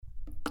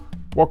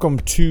Welcome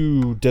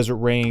to Desert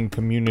Rain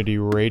Community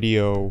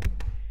Radio.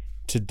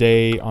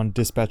 Today on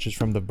Dispatches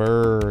from the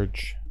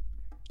Verge,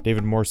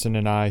 David Morrison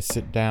and I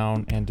sit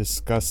down and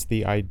discuss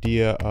the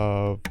idea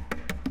of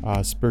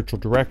spiritual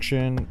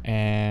direction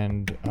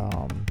and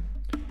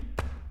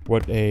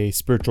what a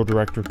spiritual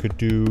director could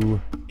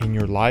do in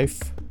your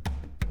life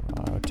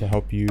to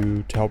help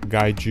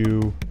guide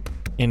you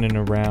in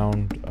and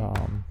around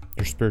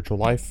your spiritual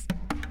life,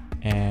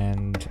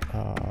 and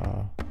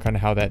kind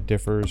of how that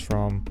differs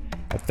from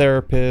a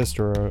therapist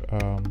or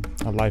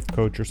a life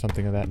coach or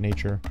something of that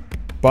nature.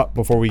 But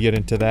before we get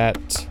into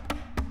that,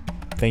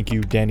 thank you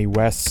Danny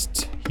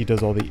West. He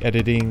does all the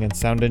editing and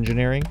sound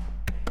engineering.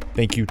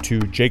 Thank you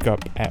to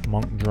Jacob at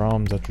Monk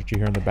Drums. That's what you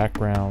hear in the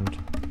background.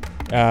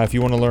 If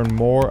you want to learn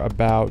more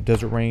about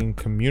Desert Rain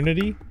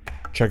Community,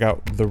 check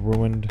out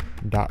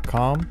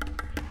theruined.com.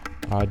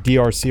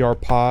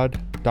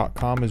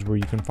 drcrpod.com is where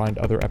you can find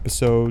other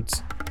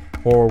episodes,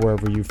 or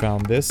wherever you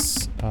found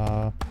this.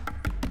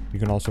 You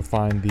can also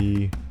find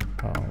the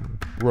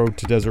Road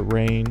to Desert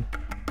Rain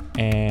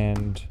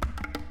and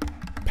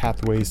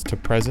Pathways to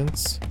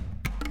Presence,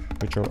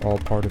 which are all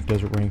part of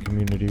Desert Rain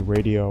Community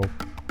Radio.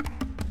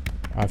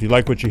 If you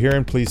like what you're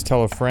hearing, please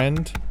tell a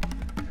friend.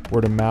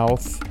 Word of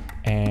mouth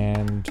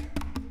and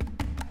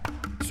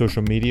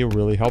social media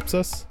really helps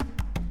us.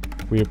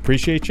 We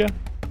appreciate you,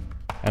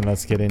 and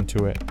let's get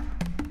into it.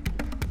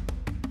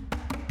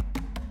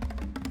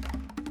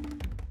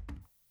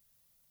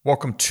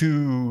 Welcome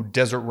to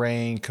Desert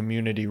Rain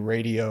Community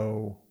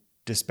Radio,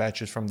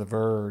 Dispatches from the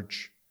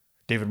Verge.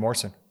 David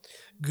Morrison.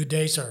 Good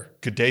day, sir.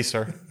 Good day,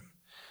 sir.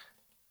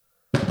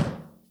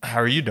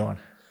 How are you doing?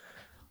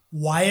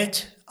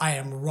 Wyatt, I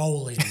am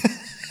rolling.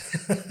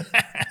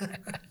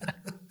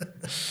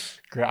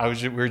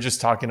 Great. We were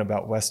just talking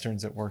about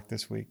Westerns at work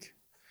this week,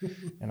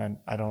 and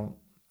I don't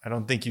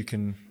think you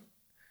can.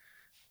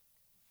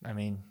 I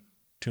mean,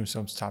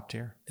 Tombstone's top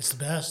tier. It's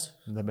the best.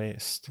 The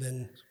best.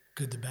 Then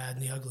Good, the Bad,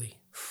 and the Ugly.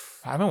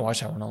 I haven't watched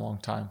that one in a long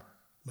time.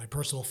 My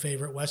personal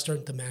favorite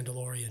Western, The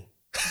Mandalorian.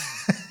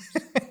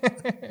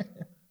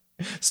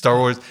 Star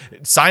Wars.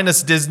 Sign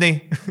us,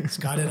 Disney. It's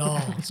got it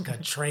all. It's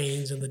got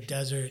trains in the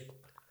desert,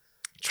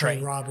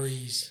 train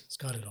robberies. It's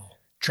got it all.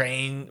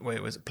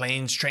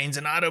 Planes, trains,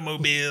 and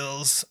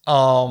automobiles.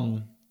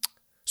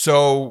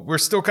 So we're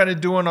still kind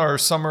of doing our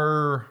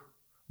summer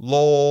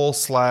lull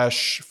 /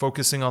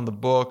 focusing on the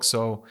book.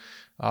 So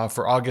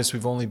for August,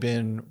 we've only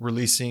been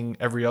releasing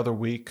every other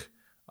week.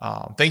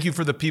 Thank you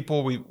for the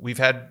people we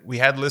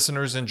had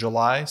listeners in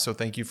July. So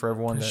thank you for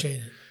everyone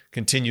that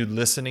continued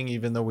listening,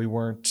 even though we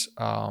weren't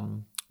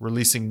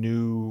releasing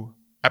new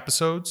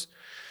episodes.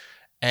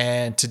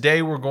 And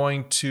today we're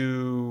going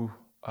to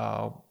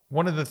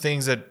one of the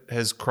things that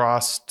has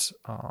crossed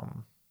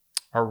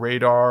our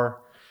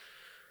radar,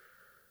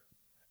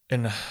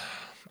 and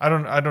I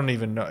don't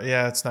even know.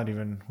 Yeah, it's not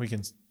even,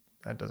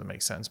 that doesn't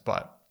make sense.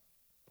 But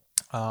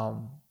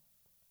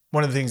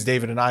one of the things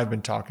David and I have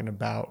been talking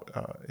about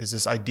is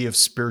this idea of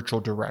spiritual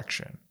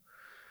direction.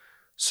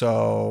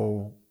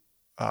 So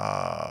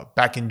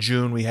back in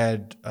June, we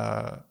had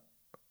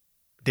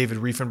David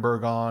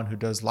Riefenberg on, who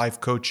does life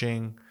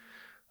coaching.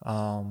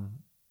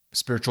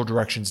 Spiritual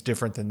direction is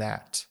different than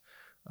that.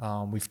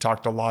 We've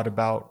talked a lot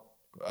about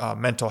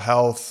mental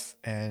health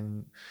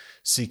and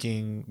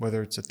seeking,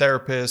 whether it's a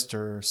therapist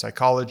or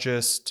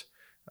psychologist.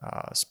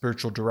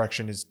 Spiritual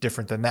direction is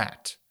different than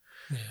that.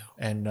 Yeah.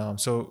 And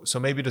so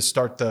maybe to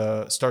start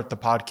the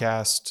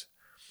podcast,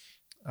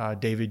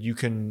 David, you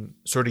can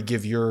sort of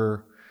give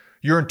your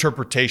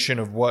interpretation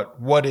of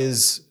what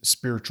is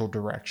spiritual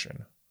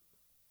direction.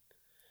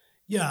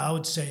 Yeah, I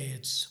would say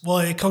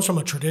it comes from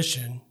a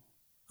tradition,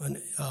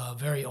 a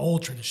very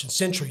old tradition,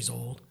 centuries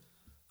old.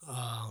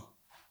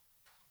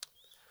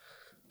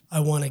 I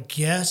want to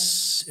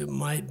guess it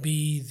might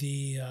be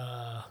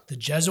the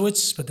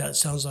Jesuits, but that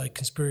sounds like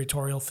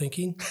conspiratorial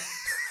thinking.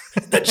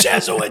 The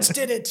Jesuits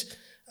did it.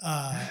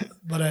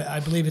 But I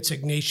believe it's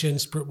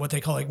Ignatian, what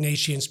they call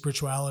Ignatian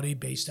spirituality,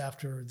 based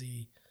after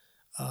the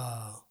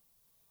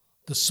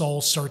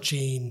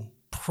soul-searching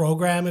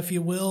program, if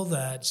you will,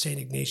 that Saint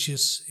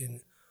Ignatius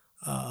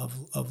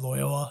of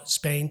Loyola,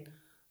 Spain,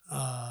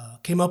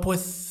 came up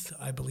with,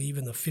 I believe,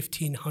 in the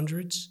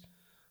 1500s.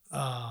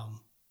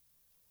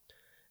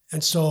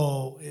 And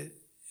so it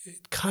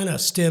kind of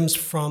stems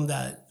from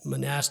that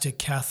monastic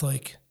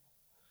Catholic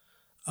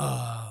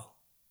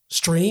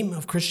stream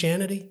of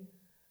Christianity,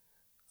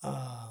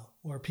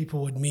 where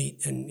people would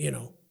meet and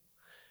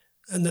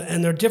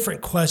there are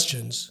different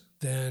questions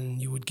than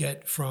you would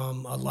get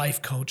from a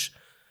life coach.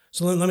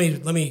 So let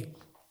me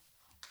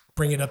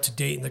bring it up to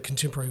date in the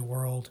contemporary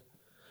world.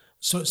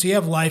 So you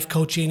have life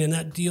coaching, and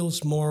that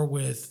deals more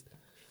with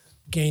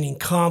gaining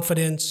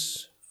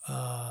confidence,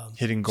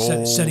 hitting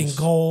goals, setting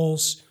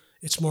goals.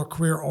 It's more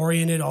career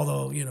oriented,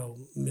 although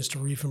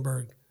Mr.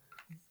 Riefenberg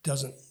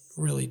doesn't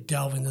really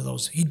delve into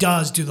those. He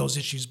does do those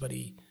issues, but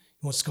he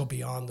wants to go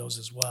beyond those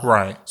as well.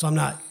 Right. So I'm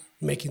not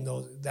making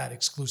that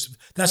exclusive.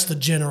 That's the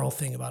general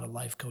thing about a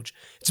life coach.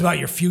 It's about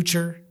your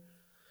future.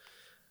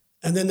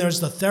 And then there's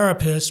the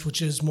therapist,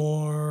 which is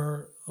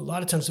more a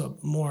lot of times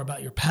more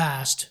about your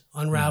past,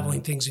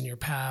 unraveling things in your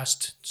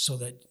past, so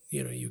that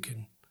you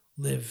can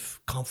live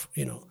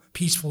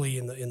peacefully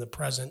in the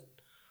present,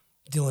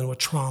 dealing with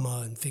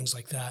trauma and things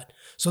like that.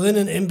 So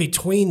then in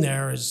between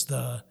there is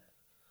the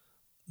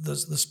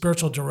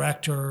spiritual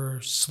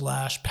director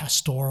 /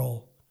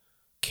 pastoral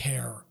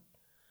care.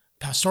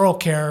 Pastoral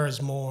care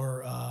is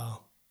more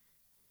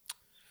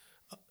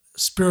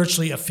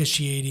spiritually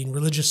officiating,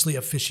 religiously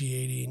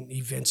officiating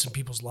events in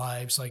people's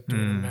lives, like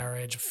during a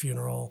marriage, a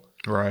funeral,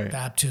 right,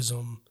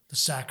 baptism, the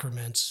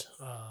sacraments,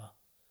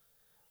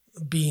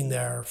 being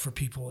there for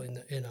people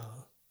in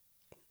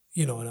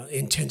an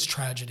intense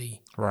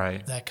tragedy,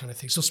 right, that kind of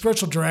thing. So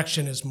spiritual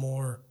direction is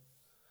more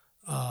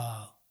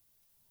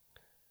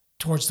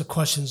towards the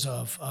questions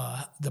of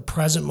the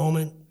present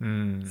moment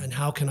and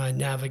how can I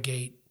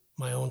navigate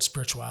my own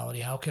spirituality?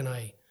 How can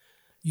I,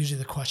 usually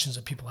the questions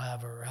that people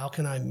have are, how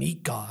can I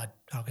meet God?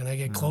 How can I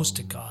get close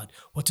to God?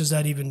 What does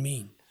that even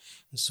mean?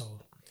 And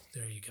so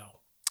there you go.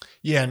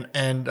 Yeah,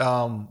 and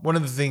one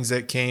of the things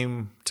that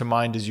came to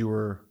mind as you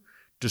were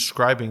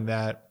describing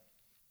that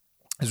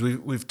is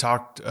we've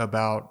talked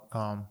about,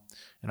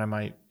 and I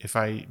might, if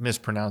I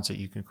mispronounce it,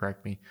 you can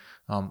correct me,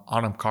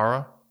 Anam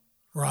Cara.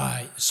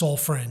 Right, soul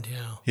friend,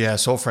 yeah. Yeah,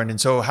 soul friend.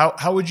 And so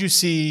how would you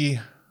see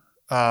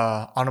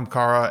Anam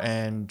Cara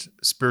and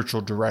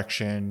spiritual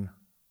direction?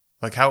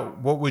 Like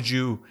what would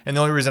you, and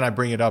the only reason I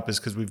bring it up is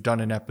because we've done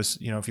an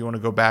episode, if you want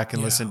to go back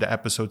and listen to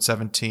episode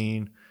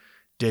 17,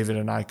 David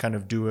and I kind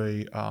of do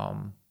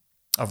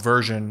a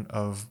version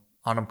of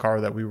Anam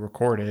Cara that we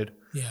recorded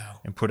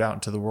and put out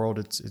into the world.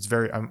 It's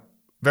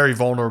very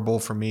vulnerable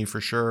for me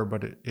for sure,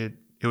 but it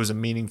was a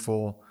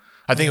meaningful,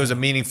 I think it was a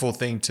meaningful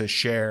thing to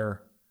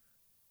share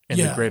in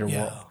the greater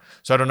world.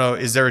 So I don't know,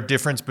 is there a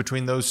difference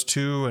between those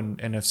two?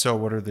 And if so,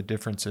 what are the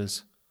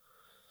differences?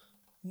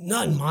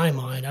 Not in my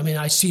mind. I mean,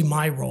 I see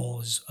my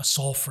role as a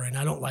soul friend.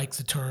 I don't like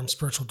the term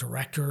spiritual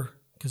director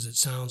because it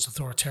sounds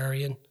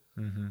authoritarian.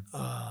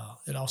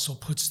 It also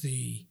puts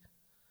the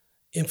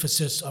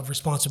emphasis of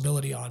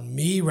responsibility on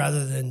me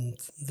rather than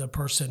the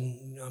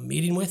person I'm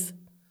meeting with.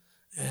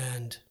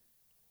 And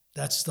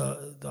that's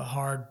the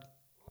hard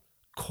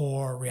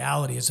core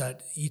reality, is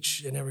that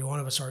each and every one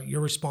of us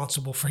you're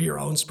responsible for your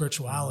own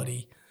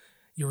spirituality.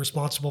 You're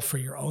responsible for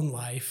your own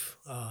life.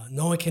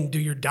 No one can do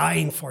your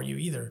dying for you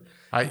either.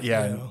 I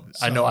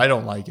know I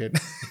don't like it.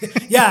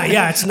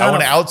 Yeah, it's not. I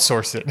want to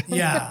outsource it.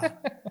 Yeah,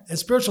 and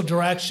spiritual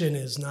direction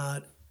is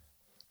not,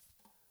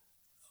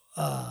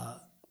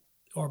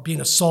 or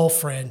being a soul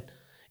friend.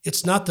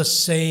 It's not the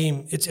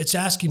same. It's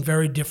asking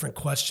very different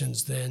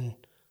questions than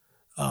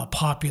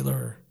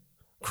popular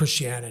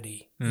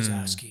Christianity is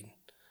asking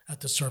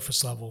at the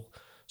surface level.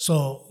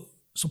 So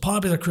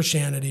popular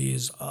Christianity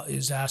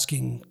is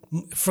asking,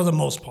 for the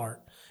most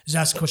part, is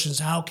asking questions.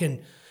 How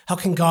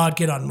can God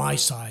get on my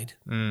side?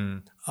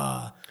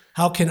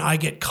 How can I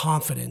get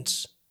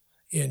confidence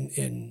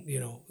in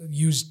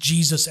use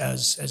Jesus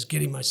as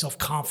getting myself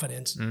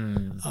confidence,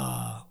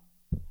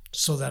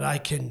 so that I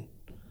can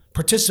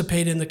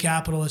participate in the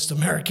capitalist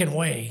American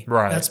way.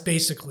 Right. That's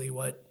basically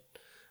what.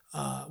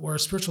 Where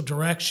spiritual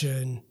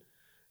direction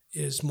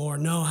is more,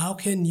 how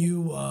can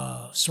you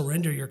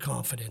surrender your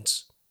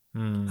confidence?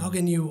 How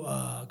can you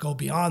go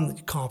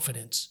beyond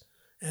confidence?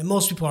 And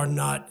most people are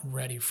not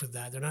ready for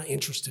that. They're not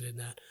interested in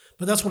that.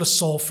 But that's what a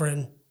soul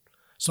friend.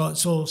 So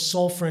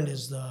soul friend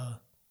is the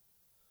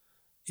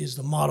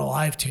model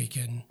I've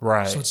taken.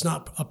 Right. So it's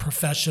not a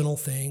professional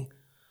thing.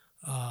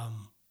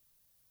 I'm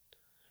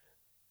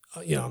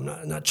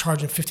not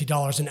charging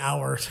 $50 an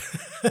hour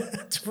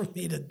for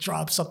me to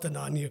drop something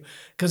on you,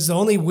 because the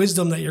only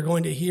wisdom that you're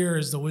going to hear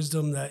is the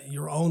wisdom that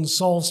your own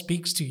soul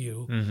speaks to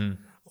you,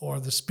 or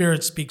the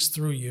Spirit speaks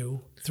through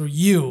you.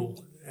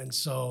 And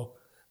so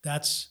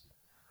that's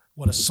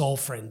what a soul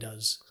friend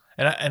does.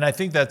 And I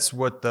think that's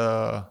what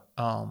the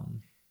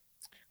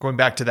going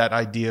back to that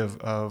idea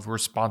of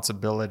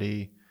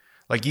responsibility.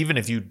 Like, even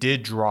if you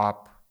did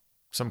drop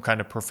some kind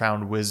of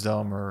profound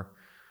wisdom or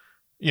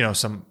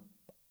some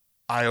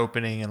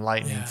eye-opening,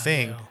 enlightening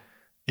thing,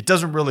 it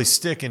doesn't really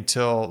stick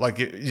until, like,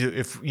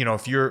 if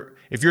you're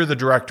the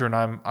director and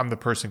I'm the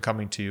person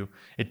coming to you,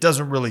 it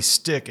doesn't really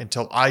stick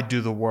until I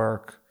do the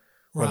work,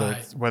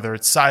 whether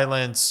it's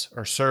silence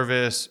or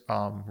service.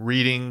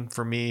 Reading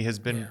for me has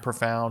been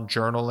profound,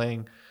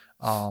 journaling.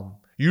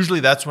 Usually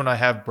that's when I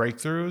have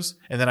breakthroughs,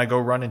 and then I go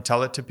run and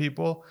tell it to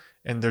people.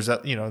 And there's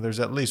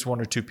at least one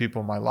or two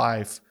people in my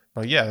life.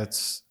 But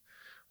that's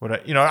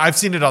what I've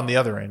seen it on the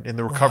other end in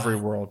the recovery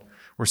world,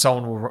 where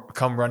someone will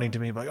come running to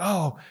me like,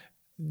 oh,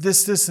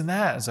 this and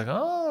that. It's like,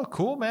 oh,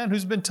 cool, man.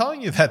 Who's been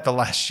telling you that the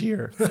last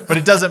year? But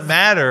it doesn't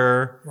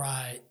matter.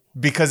 Right.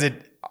 Because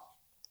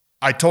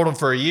I told them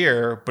for a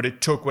year, but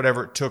it took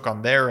whatever it took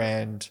on their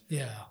end,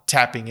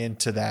 tapping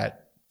into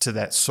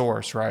that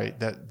source, right?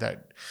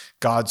 That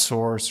God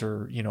source,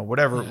 or,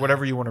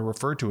 whatever you want to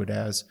refer to it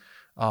as,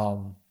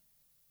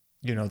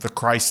 the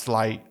Christ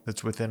light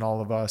that's within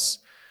all of us.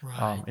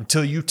 Right.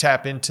 Until you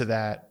tap into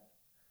that,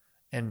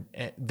 and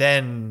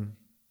then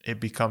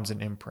it becomes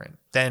an imprint.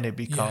 Then it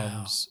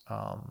becomes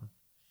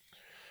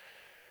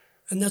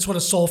And that's what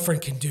a soul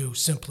friend can do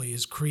simply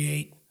is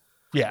create,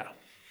 Yeah.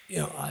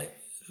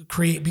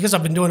 because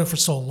I've been doing it for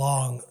so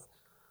long.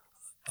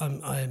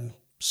 I'm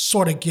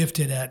sort of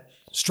gifted at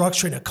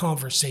structuring a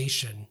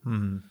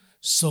conversation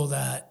so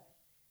that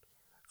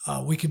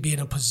we could be in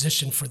a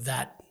position for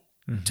that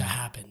to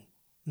happen.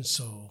 And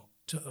so,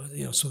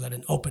 so that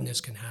an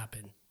openness can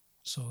happen.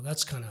 So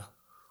that's kind of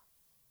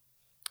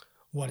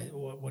what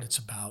it's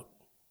about.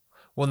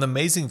 Well, an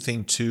amazing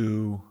thing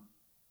too,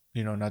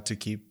 not to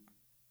keep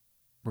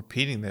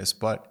repeating this,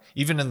 but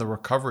even in the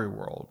recovery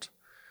world,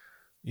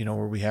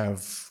 where we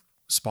have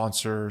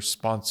sponsee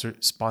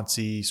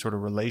sort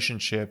of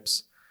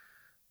relationships,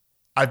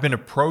 I've been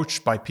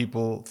approached by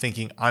people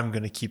thinking I'm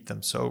going to keep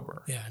them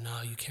sober. Yeah,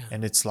 no, you can't.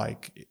 And it's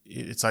like,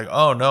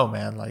 oh no,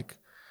 man, like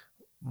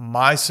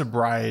my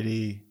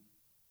sobriety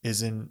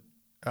is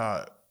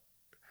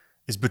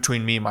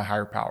between me and my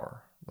higher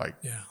power. Like,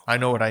 I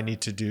know what I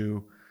need to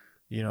do,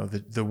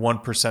 the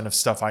 1% of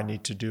stuff I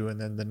need to do.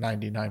 And then the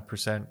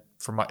 99%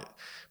 for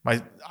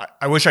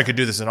I wish I could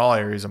do this in all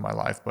areas of my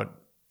life, but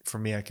for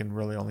me, I can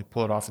really only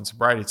pull it off in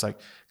sobriety. It's like,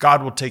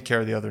 God will take care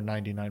of the other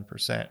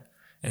 99%.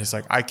 And it's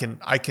like, I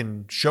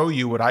can show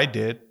you what I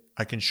did.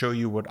 I can show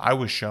you what I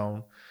was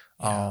shown.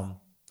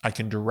 I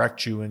can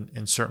direct you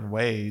in certain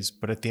ways,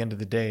 but at the end of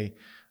the day,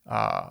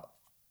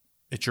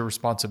 it's your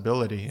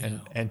responsibility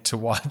and to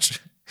watch.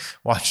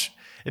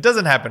 It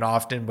doesn't happen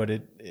often, but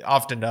it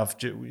often enough,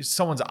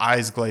 someone's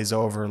eyes glaze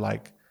over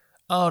like,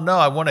 oh no,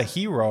 I want a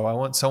hero. I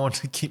want someone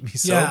to keep me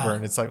sober.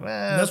 And it's like,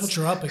 that's what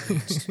you're up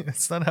against.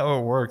 That's not how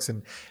it works.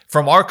 And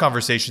from our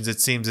conversations,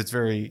 it seems it's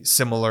very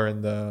similar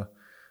in the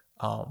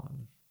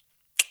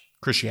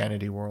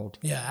Christianity world.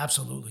 Yeah,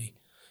 absolutely.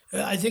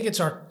 I think it's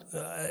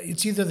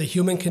it's either the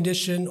human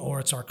condition or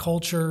it's our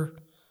culture.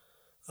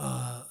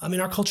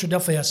 Our culture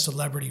definitely has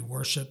celebrity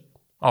worship.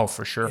 Oh,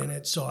 for sure. In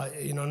it. So,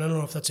 I don't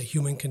know if that's a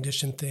human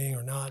condition thing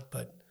or not,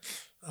 but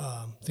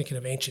thinking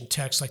of ancient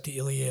texts like the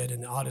Iliad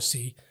and the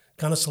Odyssey,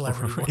 kind of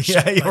celebrity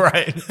worship. Yeah, you're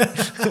right.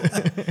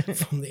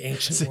 From the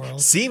ancient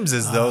world. Seems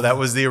as though that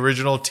was the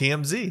original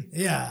TMZ.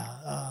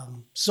 Yeah.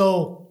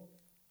 So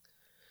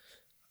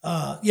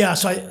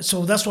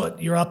that's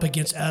what you're up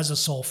against as a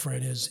soul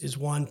friend is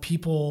one,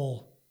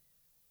 people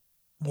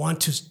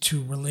want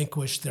to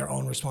relinquish their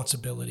own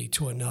responsibility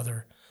to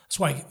another. That's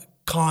why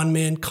con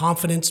men,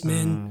 confidence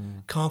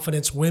men,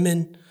 confidence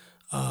women,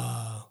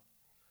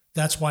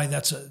 that's why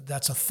that's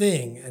a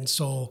thing. And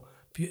so,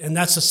 and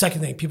that's the second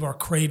thing. People are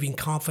craving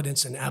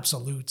confidence and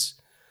absolutes,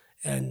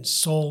 and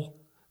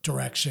soul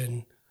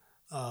direction,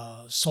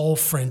 soul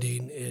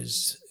friending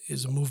is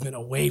a movement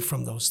away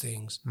from those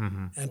things.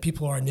 And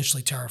people are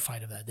initially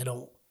terrified of that. They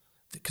don't,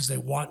 because they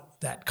want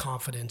that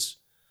confidence.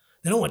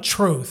 They don't want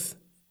truth.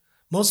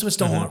 Most of us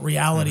don't want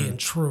reality and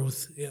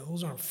truth.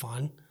 Those aren't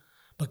fun.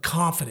 But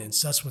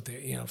confidence, that's what they,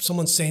 if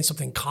someone's saying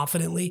something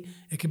confidently,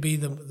 it could be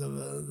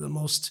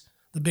the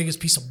biggest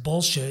piece of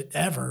bullshit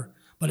ever.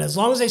 But as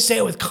long as they say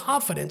it with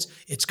confidence,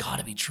 it's got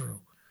to be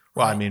true.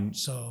 Well, right?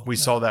 We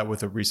saw that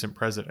with a recent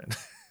president.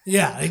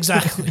 Yeah,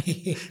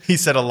 exactly. He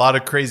said a lot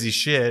of crazy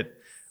shit,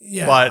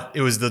 but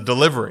it was the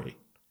delivery.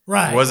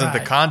 Right. It wasn't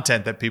the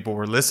content that people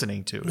were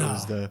listening to. No. It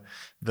was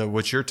the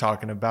what you're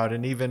talking about.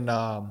 And even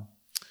I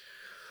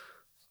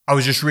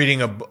was just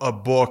reading a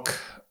book.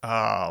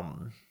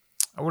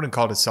 I wouldn't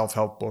call it a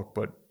self-help book,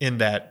 but in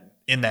that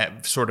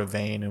sort of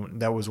vein,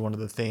 and that was one of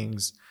the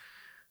things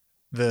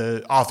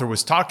the author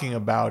was talking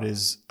about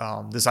is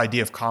this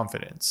idea of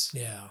confidence.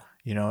 Yeah.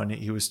 And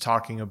he was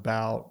talking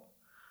about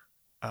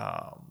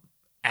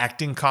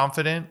acting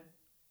confident,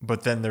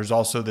 but then there's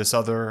also this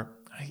other,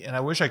 and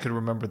I wish I could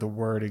remember the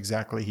word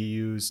exactly he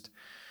used,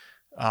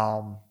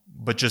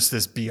 but just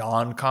this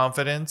beyond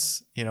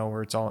confidence,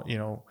 where it's all,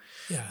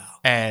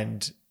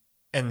 and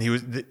he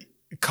was the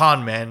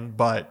con men,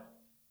 but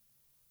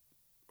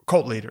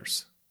cult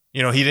leaders.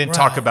 He didn't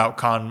talk about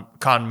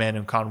con men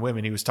and con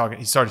women. He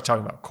started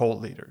talking about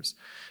cult leaders,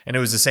 and it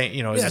was the same.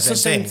 It's the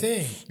same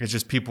thing. It's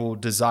just people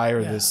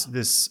desire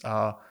this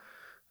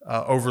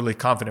overly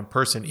confident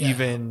person,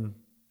 even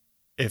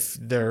if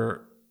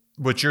they're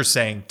what you're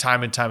saying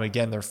time and time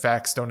again. Their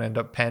facts don't end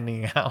up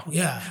panning out.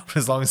 Yeah, but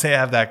as long as they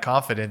have that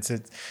confidence,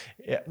 it's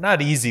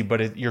not easy,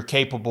 but you're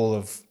capable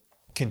of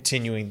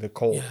continuing the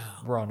cult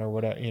run or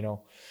whatever.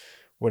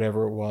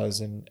 Whatever it was,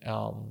 and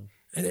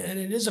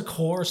it is a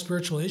core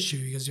spiritual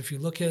issue, because if you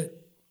look at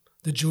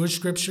the Jewish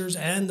scriptures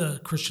and the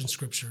Christian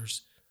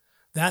scriptures,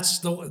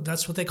 that's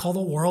what they call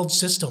the world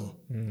system.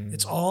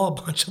 It's all a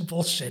bunch of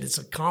bullshit. It's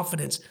a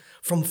confidence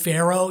from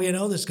Pharaoh,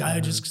 this guy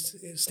who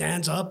just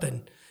stands up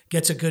and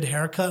gets a good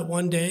haircut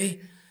one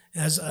day,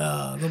 has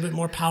a little bit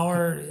more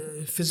power,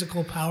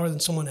 physical power than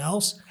someone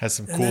else. Has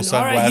some cool sunglasses.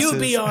 All right, you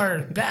be our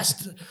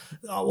best.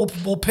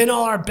 We'll pin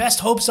all our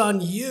best hopes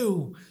on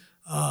you.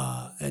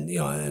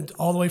 And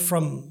all the way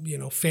from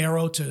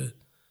Pharaoh to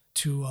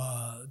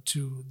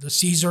the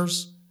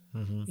Caesars,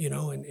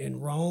 in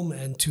Rome,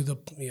 and to the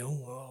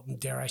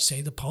dare I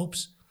say the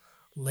popes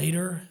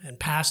later, and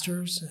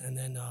pastors, and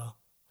then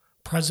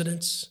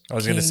presidents. I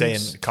was going to say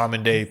in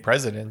common day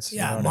presidents.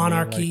 Yeah,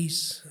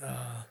 monarchies.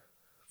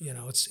 You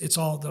know, it's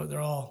all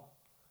they're all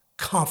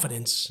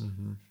confidence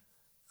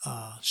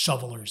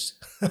shovelers.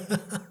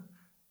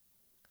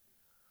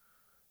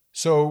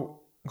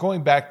 So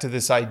going back to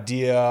this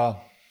idea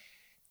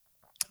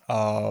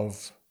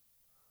of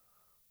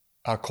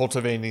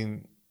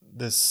cultivating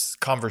this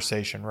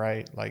conversation,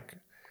 right? Like,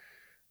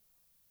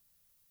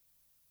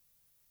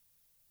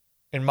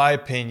 in my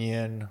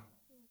opinion,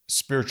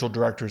 spiritual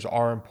directors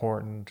are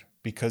important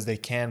because they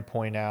can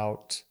point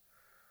out,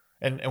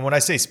 and when I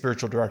say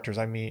spiritual directors,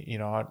 I mean, you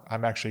know,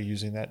 I'm actually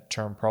using that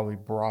term probably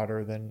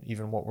broader than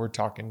even what we're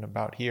talking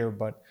about here,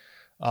 but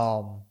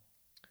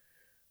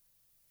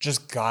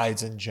just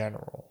guides in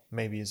general,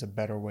 maybe is a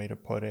better way to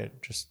put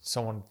it. Just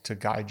someone to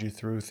guide you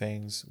through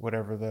things,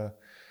 whatever the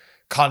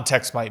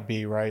context might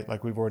be, right?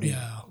 Like we've already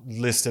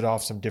listed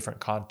off some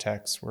different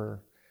contexts where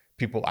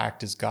people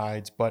act as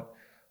guides, but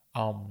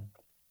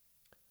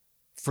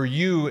for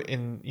you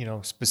in, you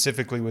know,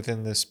 specifically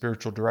within the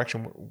spiritual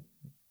direction,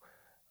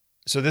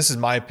 so this is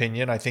my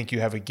opinion. I think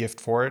you have a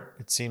gift for it.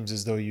 It seems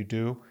as though you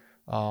do.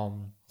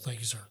 Thank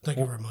you, sir. Thank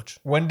you very much.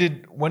 When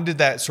did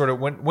that sort of,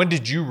 when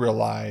did you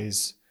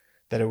realize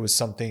that it was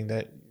something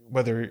that,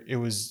 whether it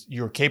was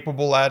you're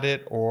capable at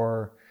it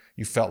or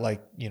you felt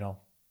like, you know,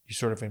 you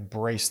sort of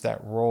embraced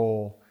that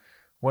role?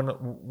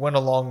 When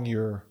along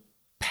your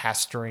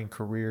pastoring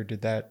career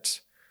did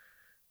that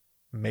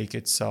make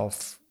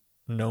itself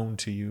known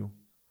to you?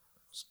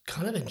 It's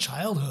kind of in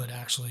childhood,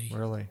 actually.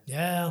 Really?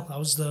 Yeah, I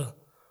was the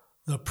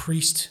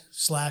priest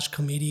 /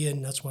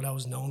 comedian. That's what I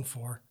was known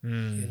for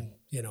in,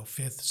 you know,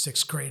 5th,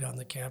 6th grade on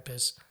the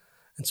campus.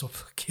 And so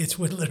kids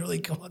would literally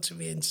come up to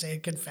me and say a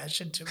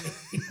confession to me.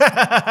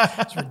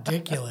 It's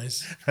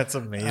ridiculous. That's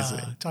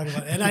amazing. Talking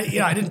about, and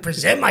I didn't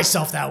present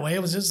myself that way.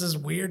 It was just this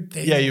weird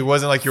thing. Yeah, you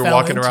wasn't like you're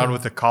walking around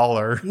with a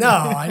collar. No,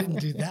 I didn't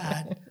do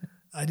that.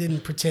 I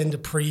didn't pretend to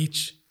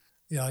preach.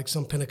 You know, like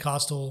some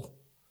Pentecostal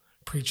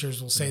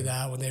preachers will say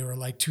that when they were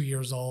like 2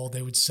 years old,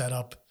 they would set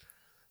up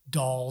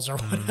dolls or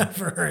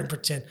whatever and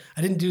pretend.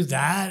 I didn't do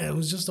that. It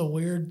was just a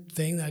weird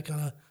thing that I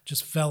kind of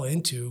just fell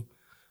into.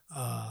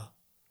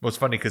 Well, it's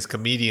funny because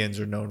comedians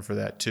are known for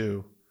that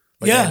too.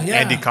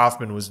 Andy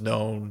Kaufman was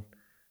known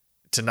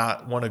to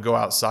not want to go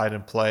outside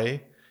and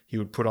play. He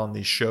would put on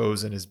these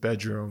shows in his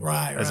bedroom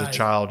as a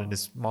child, and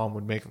his mom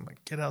would make him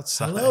like, get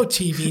outside. Hello,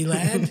 TV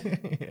land.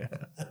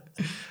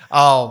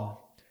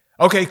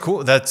 Okay,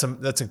 cool. That's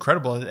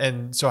incredible.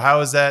 And so how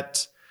has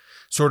that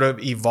sort of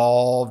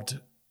evolved?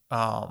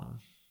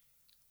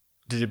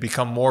 Did it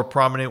become more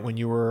prominent when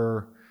you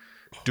were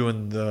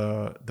doing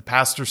the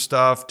pastor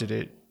stuff?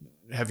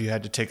 Have you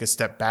had to take a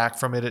step back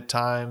from it at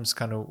times?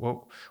 Kind of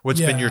what's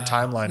been your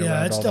timeline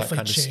around all that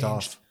kind of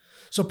stuff?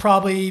 So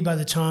probably by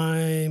the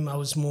time I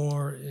was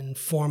more in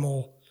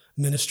formal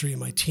ministry in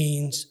my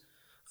teens,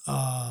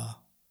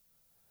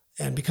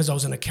 and because I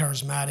was in a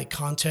charismatic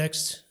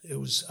context,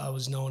 I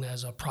was known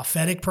as a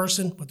prophetic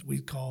person, what we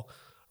call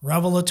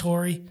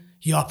revelatory.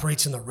 He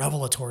operates in the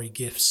revelatory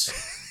gifts.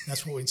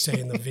 That's what we'd say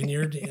in the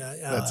vineyard.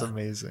 That's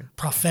amazing.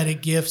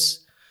 Prophetic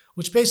gifts,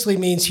 which basically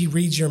means he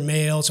reads your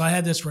mail. So I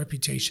had this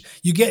reputation.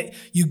 You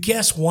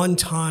guess one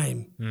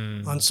time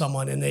on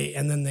someone, and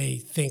then they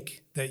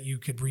think that you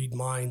could read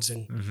minds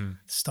and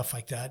stuff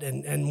like that.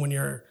 And when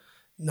you're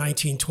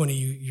 19, 20,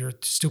 you're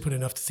stupid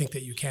enough to think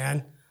that you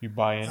can. You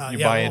buy in.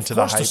 Buy into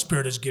the hype. Of course, the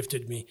Spirit has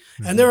gifted me,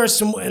 and there are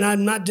some. And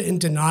I'm not in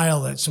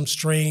denial that some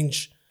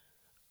strange,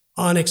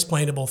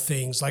 unexplainable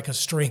things, like a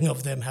string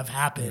of them, have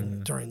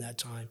happened during that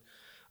time.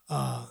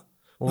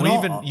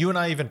 You and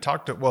I even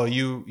talked to. Well,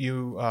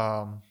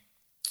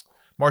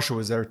 Marsha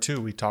was there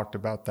too. We talked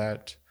about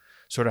that,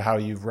 sort of how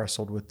you've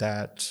wrestled with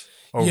that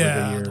over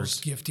the years.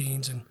 Those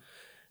giftings,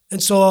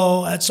 and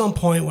so at some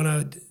point when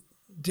I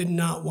did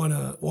not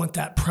want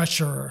that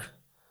pressure.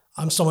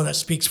 I'm someone that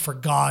speaks for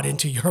God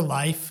into your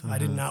life. I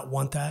did not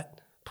want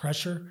that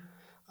pressure.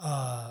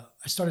 I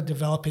started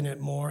developing it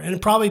more,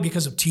 and probably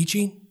because of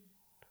teaching.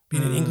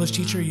 Being an English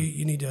teacher,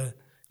 you need to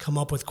come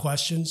up with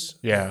questions.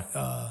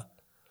 Yeah.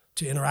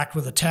 To interact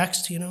with a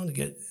text, to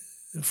get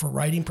for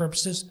writing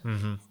purposes,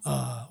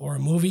 or a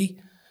movie.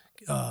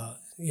 If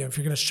you're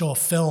going to show a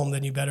film,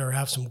 then you better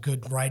have some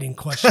good writing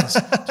questions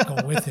to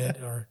go with it,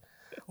 or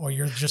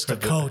you're just a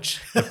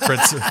coach.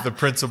 The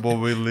principal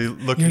will be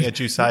looking at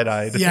you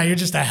side-eyed. Yeah, you're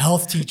just a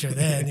health teacher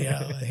then.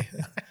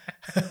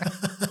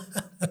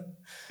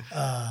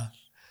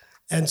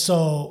 And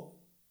so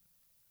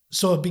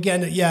it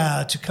began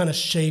to kind of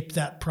shape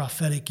that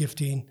prophetic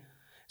gifting.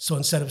 So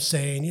instead of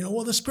saying,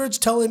 well, the Spirit's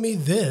telling me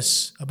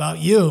this about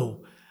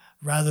you,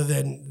 rather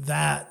than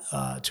that,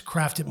 to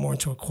craft it more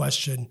into a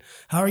question.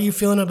 How are you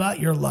feeling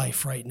about your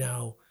life right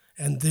now?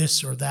 And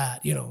this or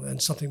that,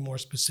 and something more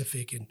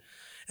specific.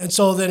 And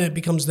so then it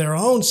becomes their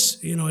own,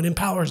 it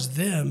empowers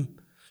them,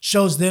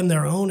 shows them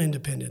their own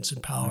independence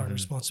and power and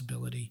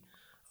responsibility.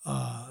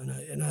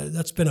 And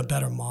that's been a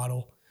better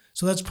model.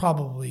 So that's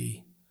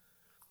probably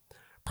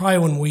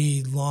when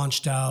we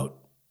launched out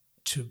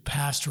to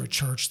pastor a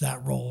church,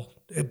 that role,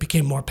 it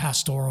became more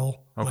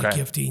pastoral, my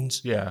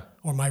giftings,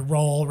 or my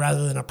role,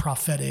 rather than a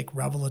prophetic,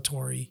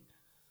 revelatory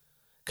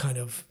kind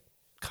of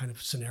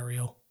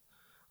scenario.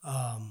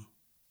 I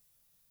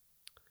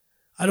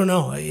don't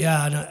know.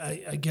 Yeah, and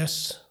I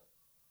guess,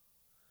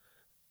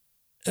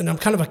 and I'm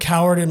kind of a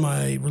coward in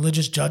my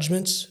religious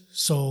judgments.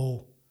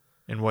 So,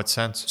 in what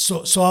sense?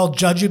 so I'll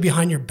judge you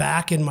behind your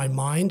back in my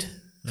mind,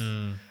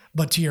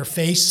 but to your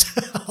face,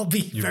 I'll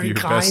be very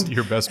kind,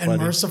 your best and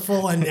buddy.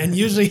 merciful, and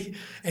usually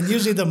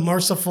the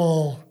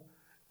merciful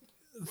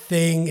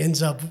thing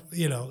ends up,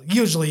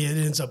 usually it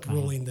ends up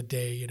ruling the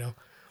day,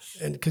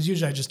 and because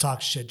usually I just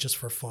talk shit just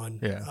for fun.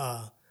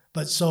 Yeah.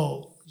 But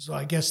so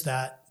I guess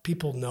that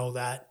people know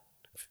that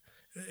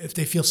if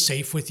they feel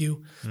safe with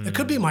you. It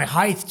could be my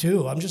height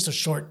too. I'm just a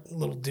short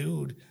little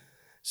dude,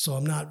 so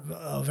I'm not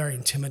very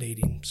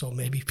intimidating. So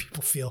maybe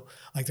people feel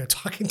like they're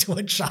talking to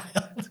a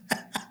child,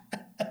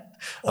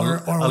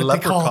 or a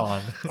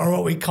leprechaun, or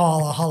what we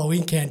call a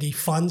Halloween candy,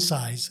 fun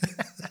size.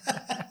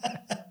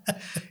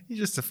 He's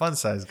just a fun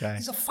size guy.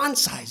 He's a fun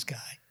size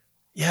guy.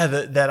 Yeah,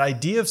 that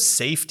idea of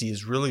safety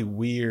is really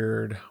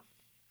weird.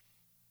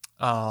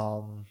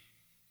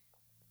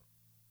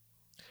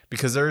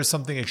 Because there is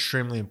something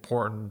extremely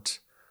important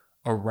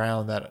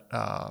around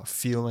that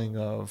feeling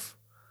of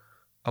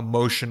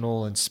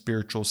emotional and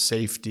spiritual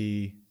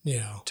safety.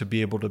 Yeah. To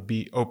be able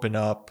to open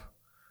up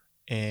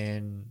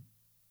in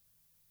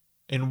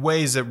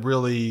ways that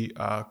really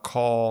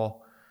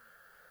call.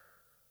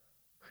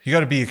 You got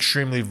to be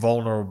extremely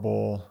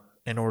vulnerable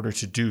in order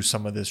to do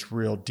some of this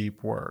real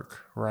deep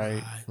work,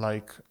 right?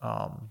 Like,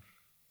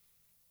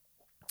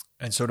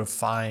 and sort of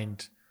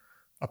find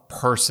a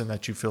person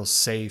that you feel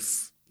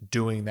safe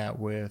doing that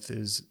with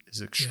is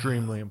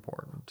extremely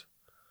important.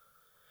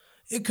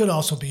 It could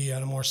also be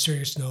on a more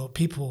serious note.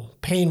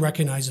 Pain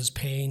recognizes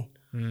pain.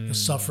 The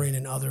suffering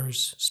in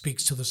others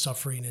speaks to the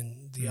suffering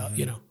in the,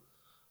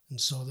 and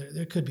so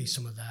there could be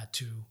some of that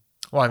too.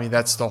 Well, I mean,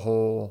 that's the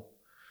whole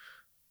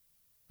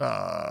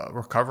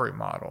recovery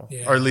model,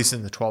 or at least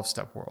in the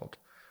 12-step world.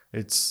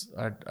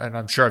 And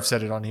I'm sure I've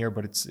said it on here,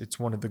 but it's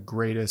one of the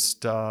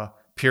greatest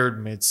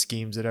pyramid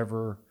schemes that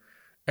ever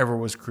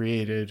was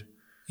created.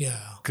 Yeah,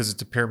 because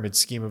it's a pyramid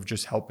scheme of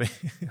just helping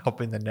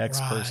the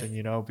next person,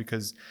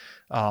 because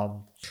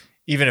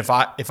even if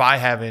I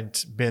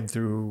haven't been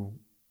through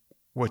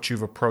what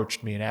you've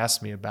approached me and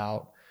asked me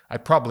about, I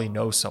probably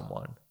know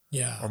someone,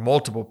 or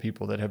multiple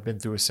people that have been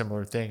through a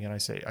similar thing, and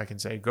I can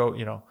say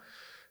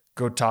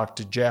go talk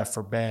to Jeff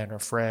or Ben or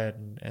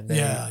Fred, and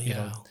they,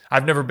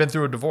 I've never been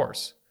through a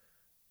divorce,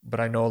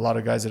 but I know a lot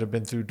of guys that have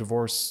been through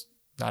divorce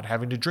not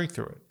having to drink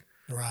through it.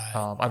 Right.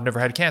 I've never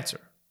had cancer.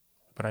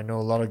 But I know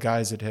a lot of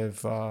guys that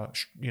have,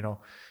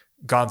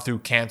 gone through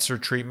cancer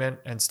treatment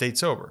and stayed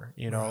sober,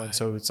 and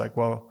so it's like,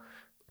 well,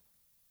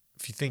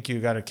 if you think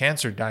you got a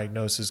cancer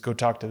diagnosis, go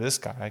talk to this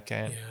guy.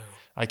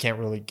 I can't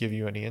really give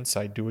you any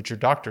insight. Do what your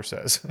doctor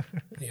says,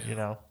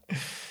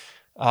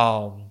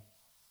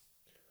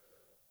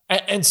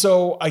 And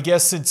so I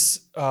guess it's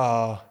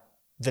the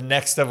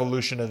next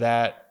evolution of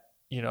that,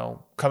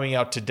 coming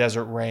out to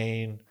Desert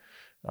Rain,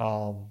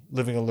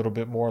 living a little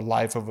bit more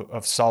life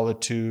of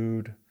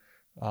solitude.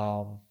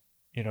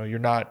 You're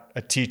not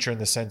a teacher in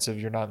the sense of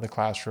you're not in the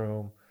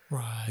classroom.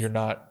 Right. You're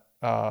not,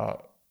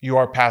 you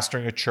are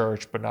pastoring a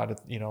church, but not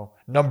at,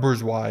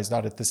 numbers wise,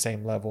 not at the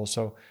same level.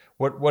 So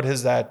what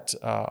has that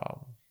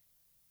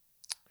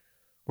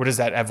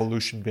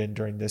evolution been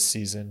during this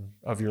season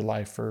of your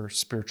life for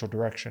spiritual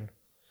direction?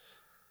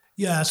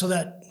 Yeah. So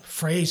that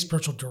phrase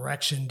spiritual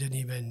direction didn't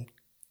even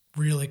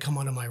really come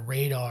onto my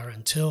radar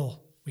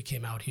until we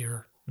came out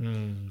here,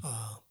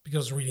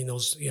 because reading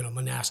those,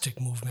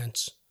 monastic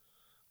movements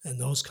and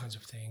those kinds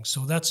of things.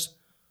 So that's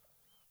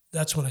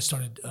when I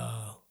started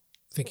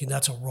thinking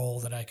that's a role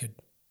that I could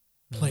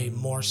play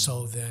more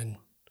so than,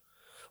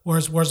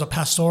 whereas a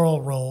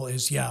pastoral role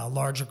is, a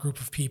larger group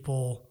of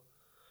people.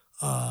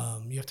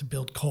 You have to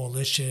build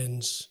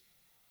coalitions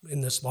in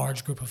this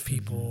large group of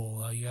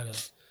people. You got to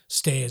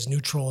stay as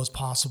neutral as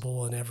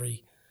possible in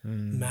every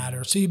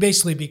matter. So you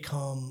basically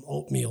become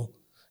oatmeal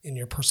in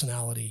your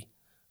personality.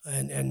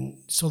 And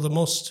so the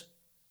most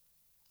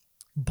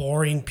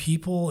boring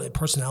people,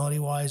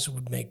 personality-wise,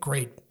 would make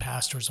great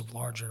pastors of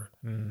larger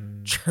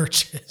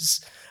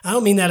churches. I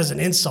don't mean that as an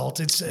insult.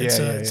 It's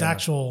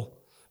actual,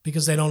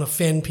 because they don't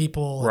offend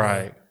people,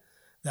 right?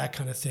 That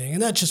kind of thing.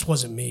 And that just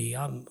wasn't me.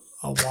 I'm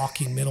a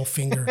walking middle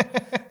finger.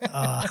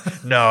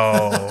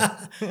 No,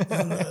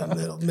 I'm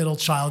a middle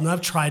child, and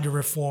I've tried to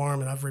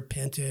reform, and I've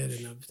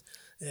repented, and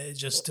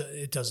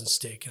it doesn't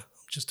stick. I'm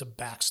just a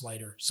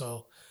backslider.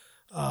 So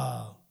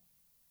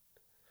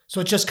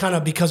it's just kind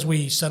of, because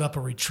we set up a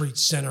retreat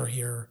center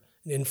here,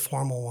 an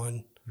informal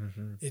one,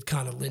 it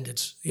kind of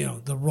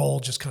the role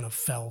just kind of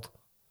fell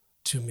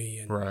to me.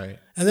 And, right.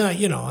 And then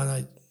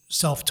I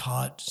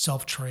self-taught,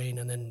 self-trained,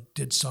 and then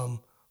did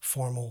some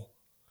formal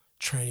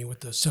training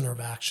with the Center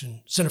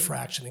for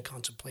Action and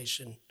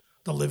Contemplation,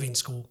 the Living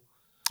School.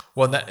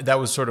 Well, that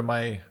was sort of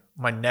my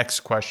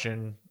next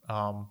question,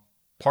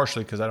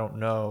 partially because I don't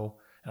know,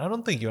 and I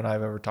don't think you and I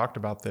have ever talked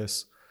about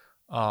this.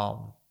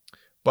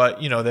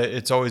 But that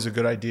it's always a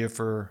good idea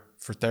for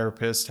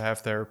therapists to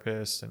have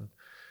therapists, and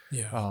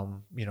Yeah.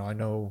 I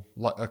know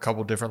a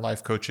couple different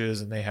life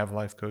coaches, and they have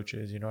life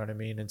coaches. You know what I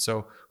mean? And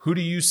so, who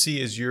do you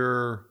see as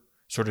your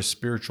sort of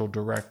spiritual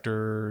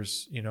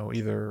directors?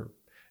 Either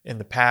in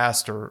the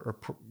past or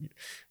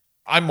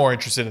I'm more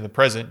interested in the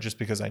present, just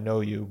because I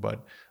know you.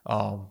 But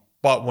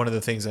one of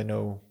the things I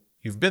know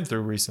you've been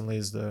through recently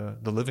is the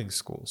living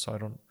school. So I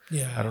don't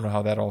know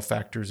how that all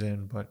factors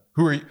in. But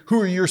who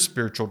are your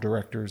spiritual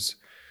directors?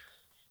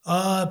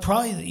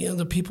 Probably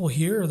the people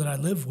here that I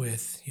live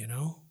with.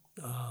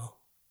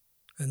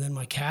 And then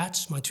my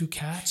two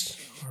cats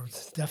are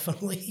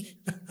definitely.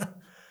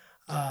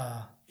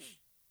 A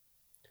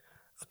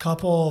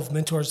couple of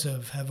mentors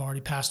have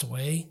already passed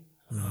away,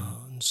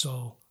 and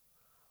so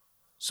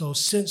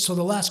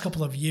the last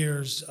couple of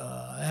years,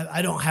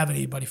 I don't have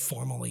anybody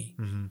formally,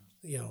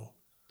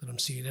 that I'm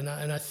seeing, and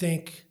I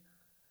think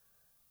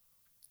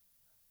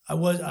I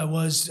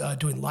was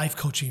doing life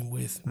coaching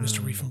with Mr.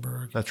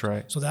 Riefenberg. That's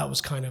right. So that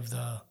was kind of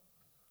the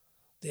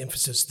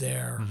emphasis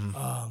there.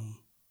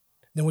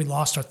 Then we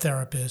lost our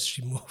therapist.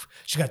 She moved.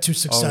 She got too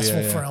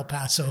successful for El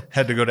Paso.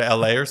 Had to go to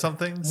LA or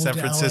something? San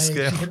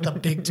Francisco? She hit the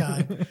big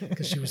time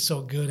because she was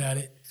so good at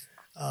it.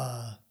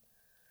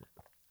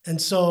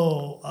 And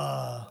so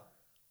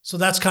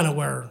that's kind of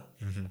where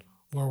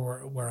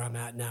I'm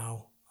at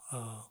now.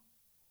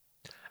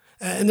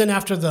 And then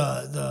after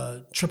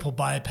the triple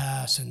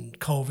bypass and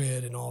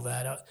COVID and all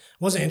that, I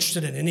wasn't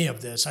interested in any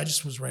of this. I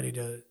just was ready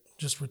to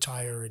just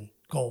retire and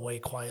go away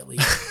quietly,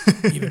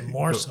 even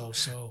more so.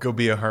 So go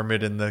be a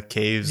hermit in the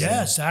caves.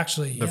 Yes,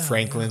 actually, the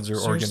Franklins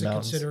or Oregon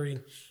Mountains. Considering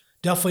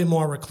definitely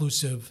more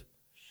reclusive,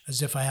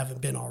 as if I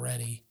haven't been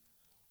already.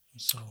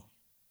 So,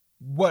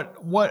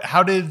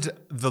 how did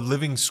the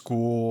living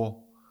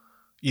school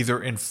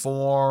either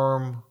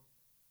inform,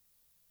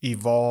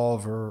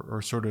 evolve,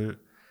 or sort of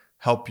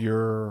help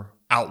your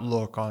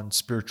outlook on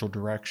spiritual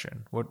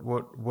direction? What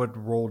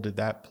role did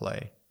that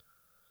play?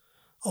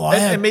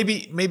 And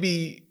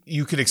maybe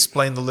you could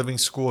explain the living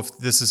school if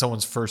this is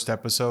someone's first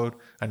episode.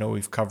 I know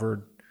we've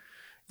covered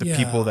the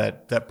people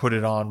that put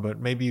it on, but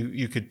maybe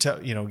you could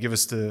give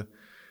us the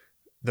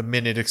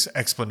minute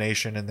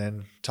explanation and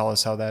then tell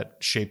us how that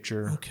shaped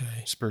your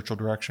spiritual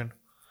direction.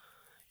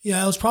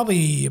 Yeah, it was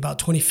probably about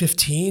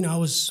 2015. I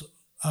was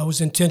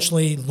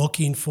intentionally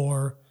looking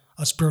for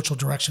a spiritual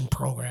direction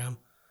program.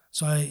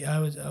 So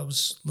I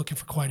was looking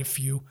for quite a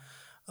few.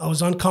 I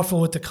was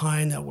uncomfortable with the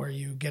kind where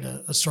you get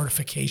a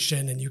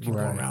certification and you can go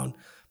around,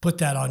 put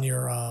that on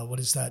your, what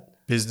is that?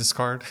 Business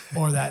card?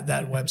 Or that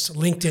website,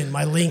 LinkedIn,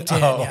 my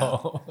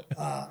LinkedIn.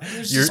 It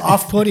was just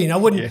off-putting. I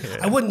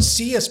wouldn't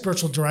see a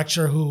spiritual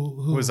director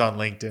who was on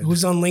LinkedIn.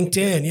 Who's on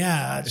LinkedIn.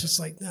 Yeah. It's just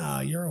like, no,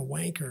 you're a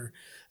wanker.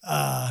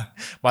 My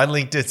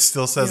LinkedIn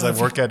still says I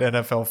work at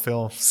NFL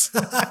Films.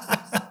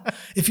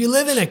 If you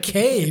live in a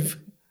cave,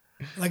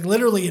 like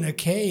literally in a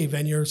cave,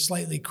 and you're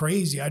slightly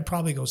crazy, I'd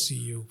probably go see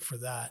you for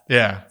that.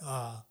 Yeah.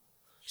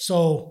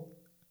 So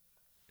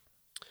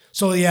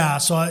I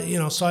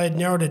had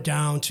narrowed it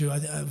down to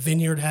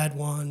Vineyard had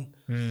one.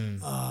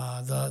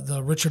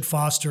 The Richard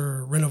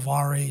Foster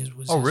Renovare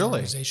was his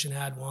organization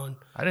had one.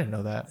 I didn't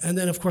know that. And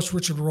then of course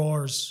Richard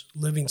Rohr's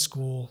Living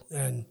School,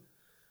 and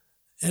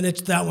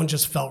that one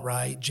just felt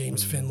right.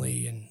 James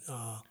Finley, and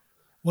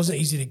wasn't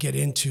easy to get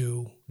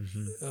into.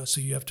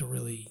 So you have to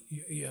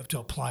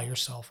apply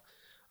yourself.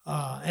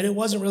 And it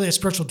wasn't really a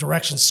spiritual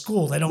direction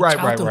school. They don't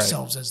count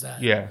themselves as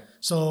that. Yeah.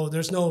 So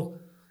there's no,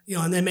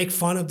 and they make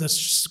fun of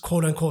this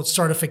quote unquote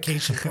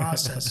certification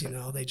process.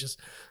 They just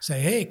say,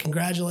 hey,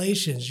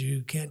 congratulations,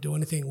 you can't do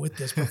anything with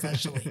this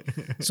professionally.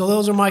 So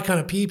those are my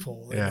kind of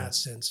people in that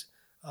sense.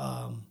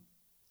 And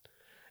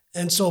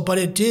so, but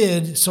it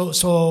did.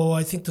 So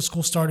I think the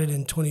school started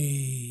in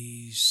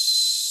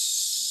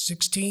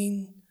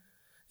 2016.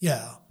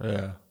 Yeah.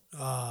 Yeah.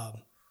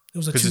 It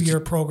was a 2-year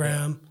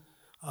program.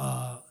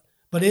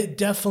 But it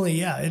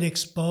definitely, it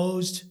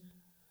exposed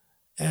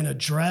and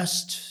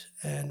addressed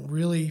and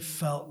really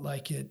felt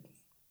like it,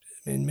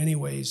 in many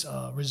ways,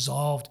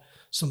 resolved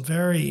some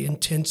very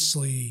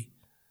intensely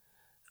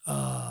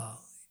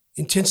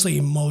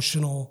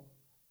emotional,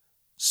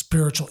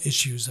 spiritual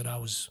issues that I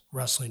was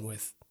wrestling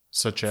with.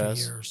 Such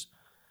as? For years.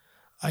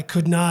 I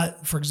could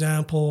not, for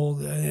example,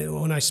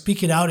 when I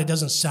speak it out, it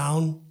doesn't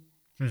sound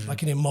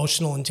like an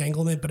emotional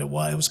entanglement, but it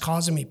was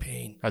causing me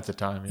pain. At the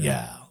time,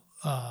 yeah.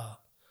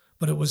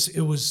 But it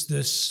was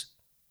this,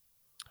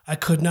 I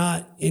could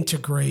not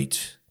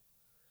integrate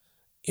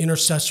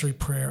intercessory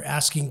prayer,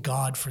 asking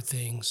God for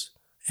things,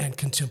 and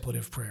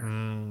contemplative prayer.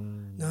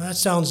 Now that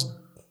sounds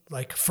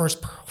like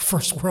first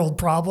world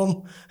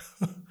problem,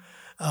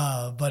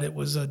 but it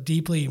was a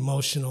deeply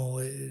emotional.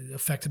 It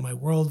affected my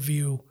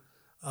worldview.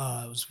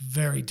 It was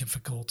very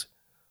difficult.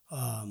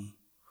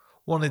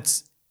 Well,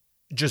 it's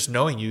just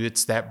knowing you,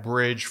 it's that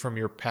bridge from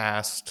your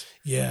past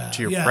to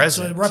your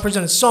present. So it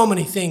represented so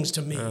many things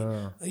to me.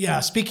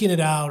 Speaking it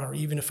out, or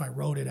even if I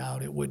wrote it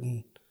out, it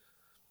wouldn't,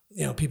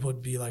 people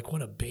would be like,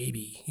 what a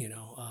baby,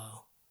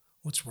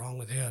 what's wrong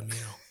with him,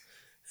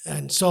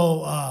 And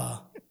so...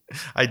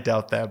 I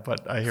doubt that,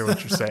 but I hear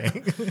what you're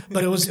saying.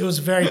 But it was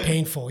very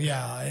painful,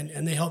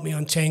 and they helped me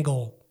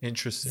untangle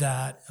Interesting.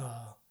 that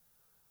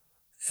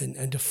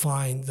and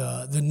define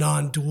the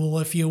non-dual,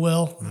 if you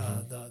will,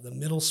 the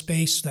middle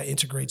space that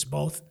integrates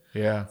both.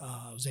 Yeah.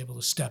 I was able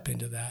to step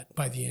into that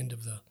by the end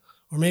of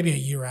or maybe a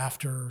year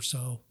after or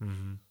so.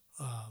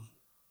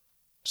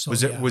 So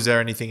Was there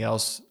anything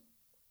else,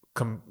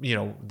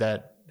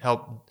 that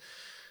helped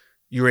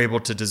you were able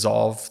to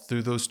dissolve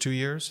through those 2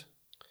 years?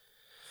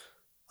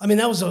 I mean,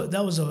 that was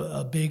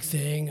a big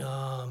thing.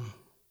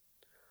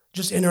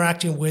 Just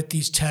interacting with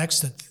these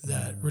texts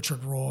that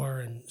Richard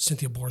Rohr and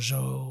Cynthia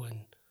Bourgeault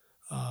and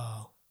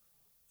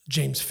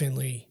James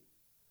Finley,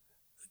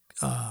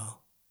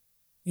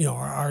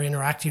 are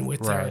interacting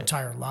with their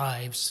entire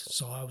lives.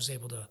 So I was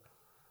able to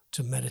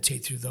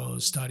meditate through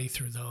those, study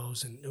through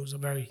those, and it was a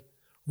very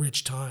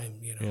rich time.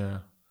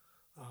 Yeah.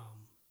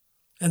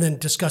 And then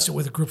discuss it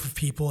with a group of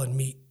people and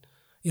meet.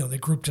 They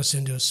grouped us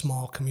into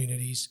small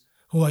communities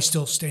who I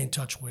still stay in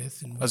touch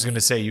with. And I was going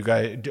to say, you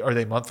guys, are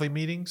they monthly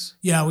meetings?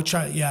 Yeah, we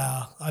try.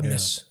 Yeah, I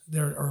miss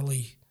they're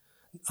early.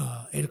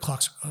 8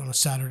 o'clock on a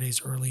Saturday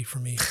is early for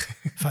me.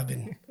 If I've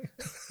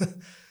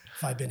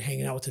been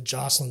hanging out with the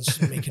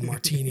Jocelyn's making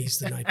martinis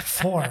the night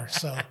before.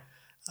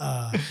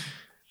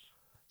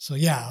 So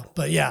yeah,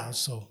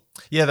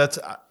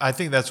 I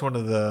think that's one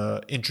of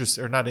the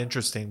not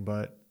interesting,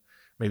 but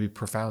maybe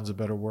profound's a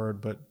better word,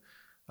 but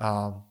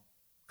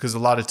because a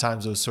lot of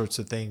times those sorts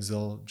of things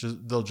they'll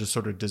just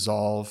sort of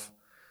dissolve,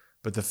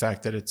 but the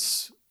fact that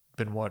it's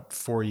been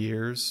 4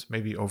 years,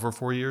 maybe over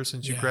 4 years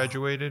since you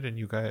graduated, and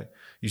you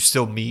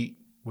still meet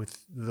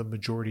with the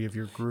majority of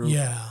your group.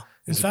 Yeah.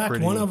 In fact,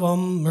 one of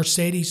them,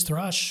 Mercedes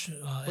Thrush, she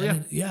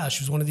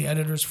was one of the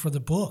editors for the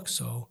book.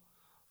 So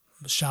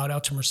shout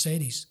out to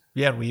Mercedes.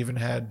 Yeah, and we even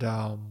had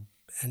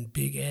and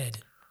Big Ed.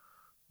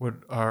 What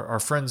our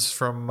friends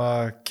from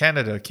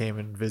Canada came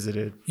and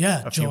visited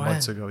a few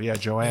months ago. Yeah,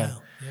 Joanne.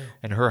 Yeah.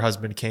 And her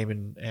husband came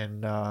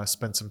and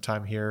spent some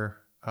time here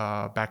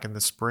back in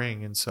the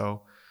spring. And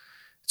so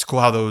it's cool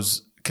how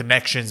those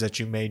connections that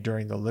you made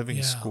during the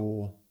living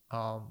school,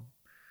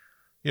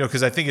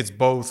 because I think it's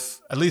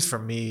both, at least for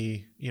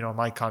me,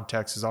 my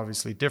context is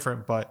obviously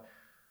different, but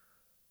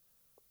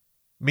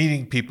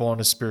meeting people on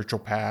a spiritual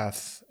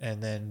path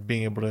and then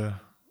being able to,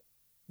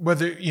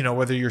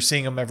 whether you're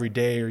seeing them every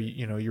day or,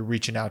 you're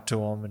reaching out to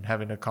them and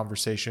having a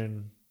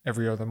conversation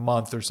every other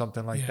month or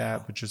something like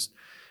that, but just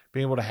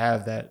being able to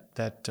have that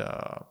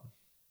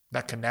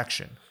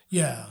connection,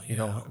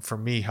 for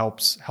me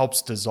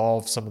helps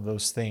dissolve some of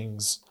those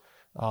things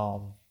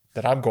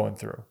that I'm going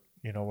through,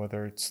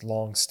 whether it's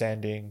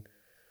long-standing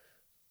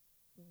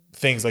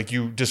things like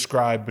you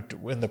described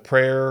in the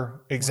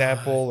prayer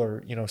example,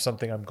 or,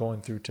 something I'm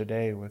going through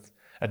today with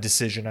a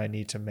decision I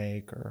need to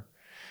make, or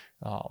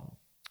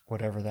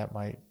whatever that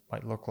might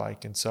look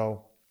like. And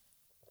so,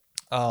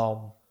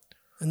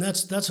 and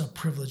that's a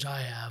privilege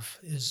I have,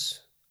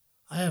 is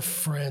I have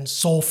friends,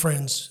 soul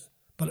friends,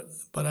 but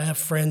I have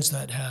friends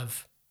that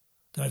I've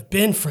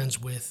been friends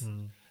with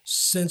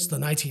since the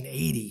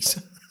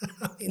 1980s.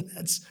 I mean,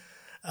 that's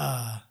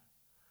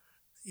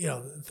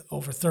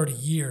over 30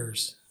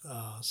 years.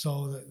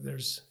 So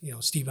there's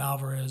Steve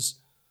Alvarez,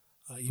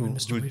 even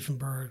Mr.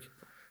 Riefenberg,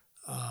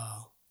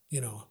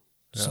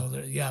 So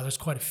there's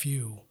quite a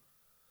few,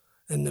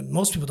 and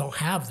most people don't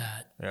have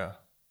that. Yeah.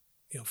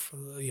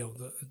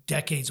 The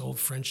decades old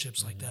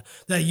friendships like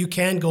that you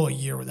can go a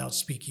year without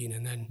speaking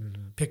and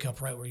then pick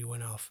up right where you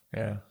went off.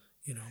 Yeah.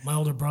 My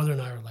older brother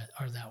and I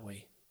are that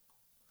way.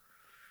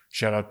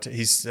 Shout out to,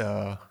 he's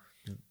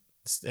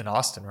in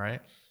Austin,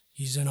 right?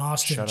 He's in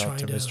Austin. Shout trying out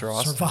to Mr.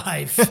 Austin.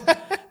 Survive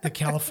the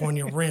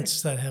California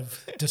rents that have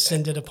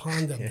descended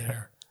upon them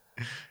there.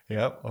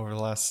 Yep. Over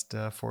the last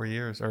 4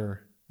 years,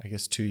 or I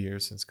guess 2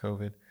 years since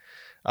COVID.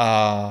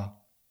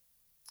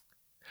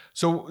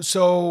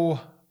 So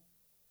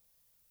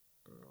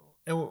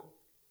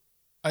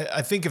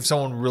I think if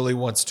someone really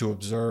wants to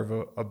observe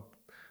a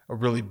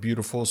really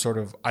beautiful sort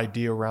of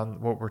idea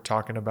around what we're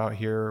talking about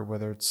here,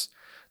 whether it's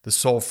the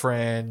soul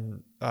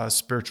friend,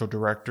 spiritual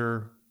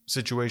director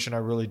situation, I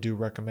really do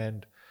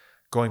recommend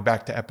going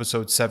back to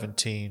episode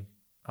 17.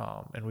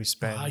 And we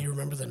spent... Wow, you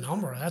remember the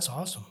number. That's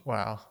awesome.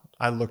 Wow.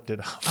 I looked it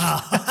up.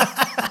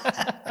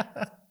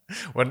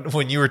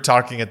 When you were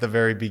talking at the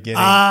very beginning,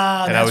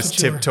 and I was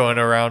tiptoeing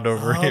around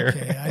over here.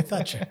 Okay, I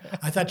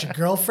thought your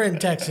girlfriend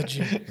texted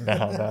you.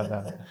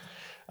 No.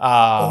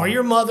 Or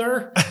your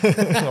mother,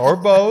 or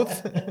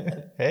both.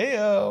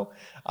 Heyo.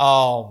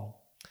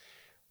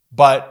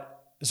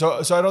 But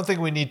so I don't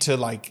think we need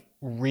to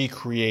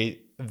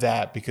recreate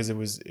that, because it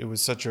was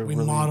such a we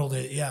modeled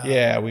it. Yeah.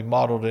 Yeah, we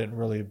modeled it in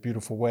really a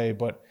beautiful way.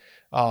 But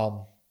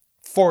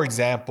for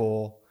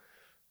example,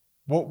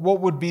 what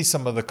would be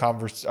some of the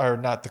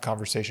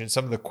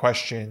some of the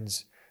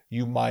questions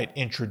you might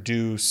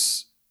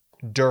introduce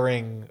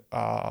during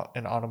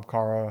an Anam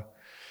Cara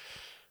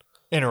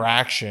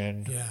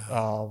interaction?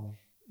 Yeah.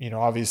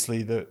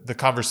 Obviously the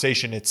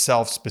conversation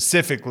itself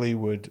specifically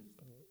would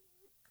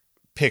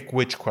pick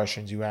which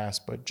questions you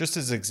ask, but just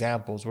as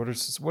examples, what are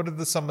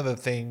some of the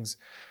things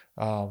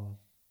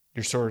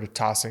you're sort of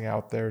tossing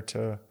out there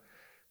to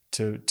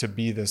to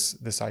be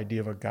this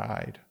idea of a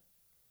guide?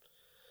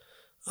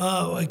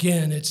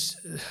 Again, it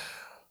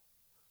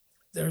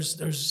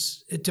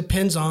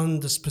depends on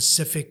the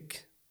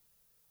specific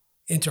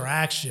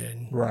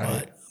interaction,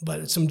 Right.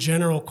 But some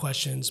general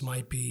questions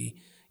might be,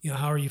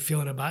 how are you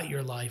feeling about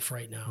your life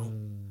right now?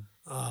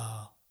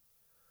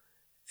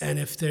 And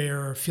if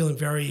they're feeling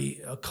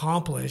very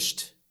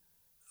accomplished,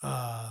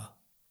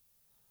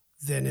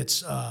 then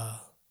it's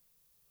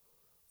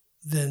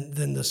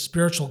then the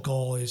spiritual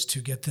goal is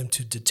to get them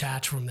to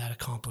detach from that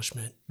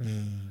accomplishment.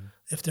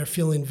 If they're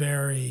feeling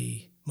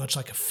very much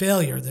like a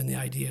failure, then the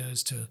idea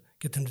is to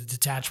get them to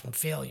detach from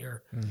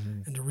failure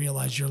and to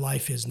realize your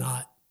life is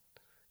not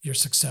your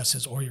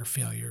successes or your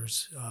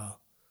failures.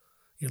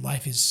 Your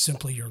life is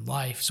simply your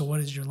life. So what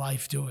is your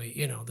life doing?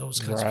 Those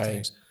kinds of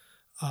things.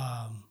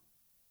 A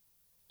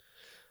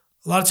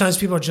lot of times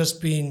people are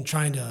just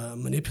trying to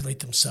manipulate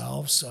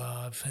themselves.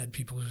 I've had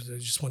people who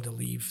just want to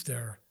leave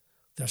their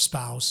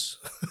spouse.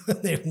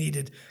 They've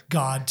needed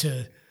God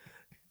to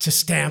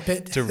stamp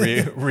it. To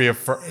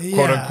reaffirm,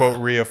 quote unquote,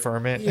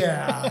 reaffirm it.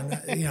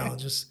 Yeah.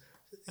 Just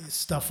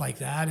stuff like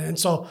that. And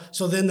so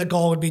then the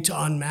goal would be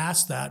to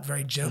unmask that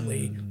very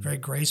gently, very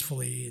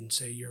gracefully, and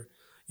say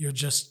you're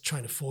just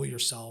trying to fool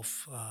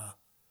yourself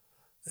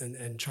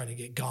and trying to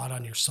get God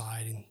on your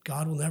side. And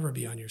God will never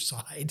be on your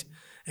side.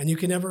 And you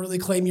can never really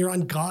claim you're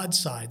on God's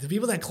side. The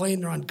people that claim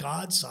they're on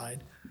God's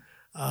side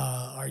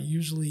are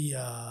usually,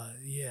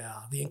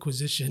 the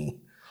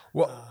Inquisition.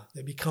 Well,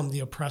 they become the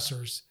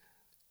oppressors.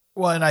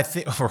 Well, and I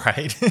think,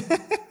 right.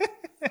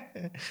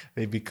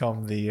 They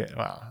become we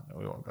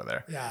won't go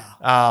there. Yeah.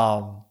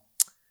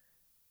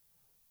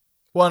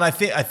 Well, and I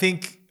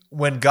think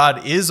when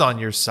God is on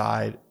your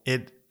side,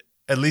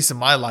 at least in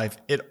my life,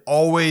 it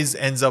always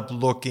ends up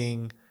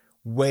looking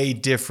way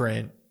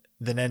different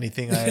than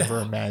anything I ever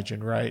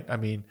imagined, right? I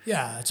mean,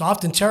 yeah, it's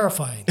often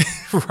terrifying.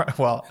 Right.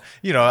 Well,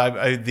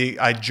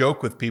 I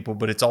joke with people,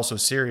 but it's also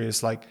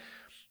serious. Like,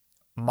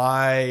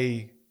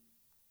 my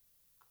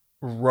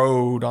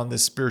road on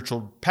this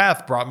spiritual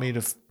path brought me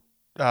to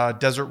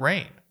Desert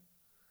Rain,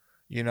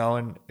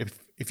 and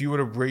if you would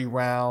have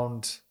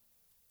rewound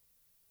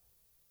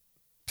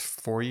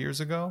 4 years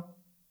ago,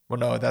 well,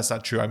 no, that's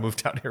not true. I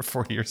moved out here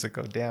 4 years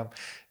ago. Damn,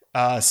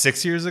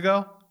 6 years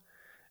ago,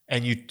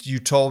 and you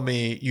told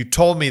me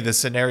the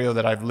scenario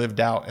that I've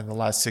lived out in the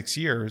last 6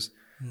 years,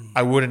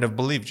 I wouldn't have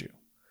believed you.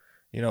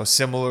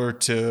 Similar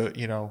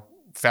to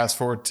fast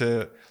forward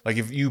to, like,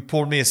 if you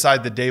pulled me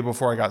aside the day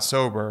before I got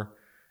sober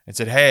and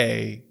said,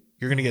 hey,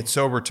 you're going to get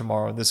sober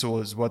tomorrow, and this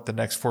is what the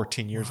next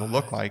 14 years will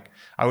look like,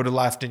 I would have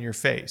laughed in your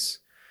face,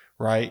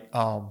 right?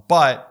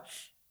 But,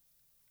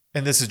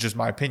 and this is just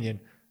my opinion,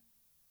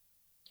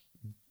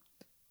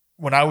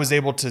 when I was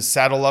able to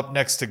saddle up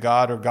next to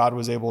God, or God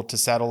was able to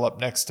saddle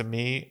up next to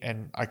me,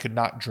 and I could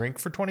not drink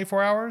for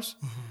 24 hours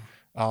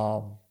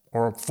or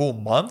a full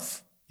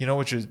month,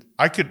 which is,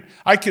 I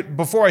could,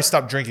 before I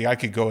stopped drinking, I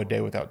could go a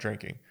day without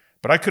drinking,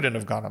 but I couldn't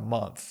have gone a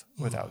month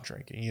without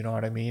drinking. You know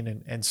what I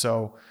mean? And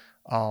so,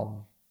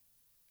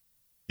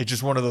 it's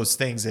just one of those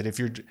things that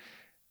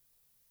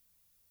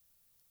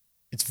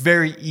it's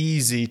very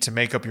easy to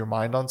make up your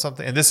mind on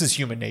something. And this is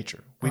human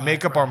nature. We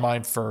make up our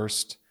mind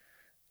first,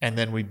 and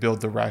then we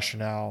build the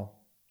rationale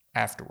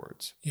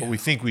afterwards. Yeah. But we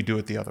think we do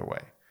it the other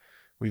way.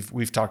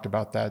 We've talked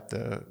about that,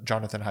 the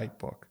Jonathan Haidt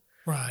book.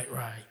 Right.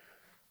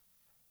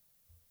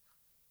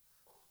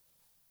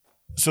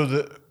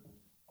 So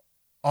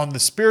on the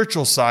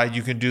spiritual side,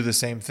 you can do the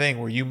same thing,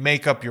 where you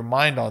make up your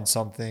mind on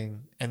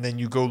something and then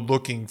you go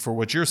looking for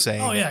what you're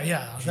saying. Oh,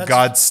 yeah. That's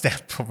God's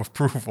stamp of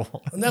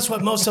approval. And that's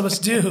what most of us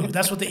do.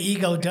 That's what the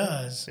ego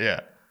does.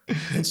 Yeah.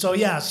 And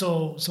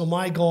so, so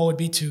my goal would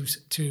be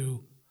to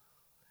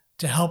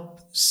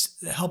help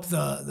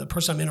the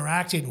person I'm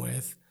interacting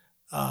with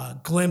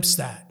glimpse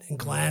that and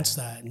glance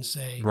that and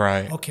say,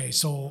 right, okay,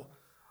 so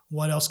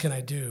what else can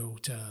I do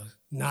to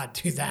not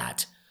do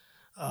that?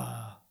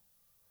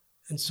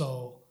 And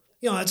so,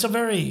 it's a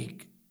very,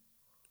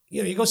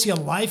 you go see a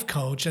life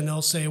coach and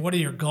they'll say, what are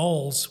your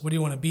goals? What do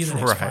you want to be the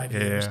next 5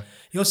 years? Yeah.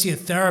 You go see a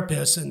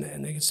therapist and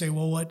they can say,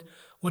 well,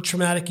 what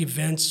traumatic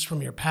events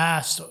from your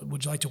past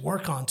would you like to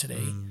work on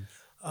today?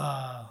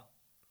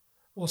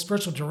 Well,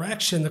 spiritual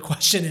direction, the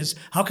question is,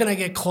 how can I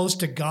get close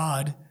to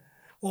God?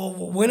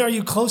 Well, when are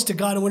you close to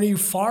God and when are you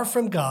far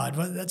from God?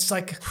 That's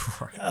like,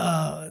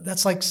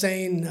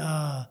 saying,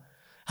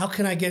 how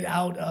can I get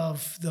out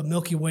of the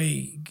Milky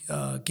Way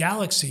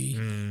galaxy?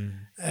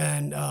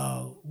 And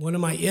when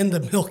am I in the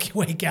Milky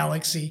Way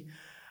galaxy?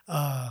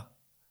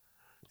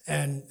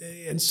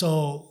 And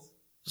so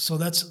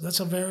that's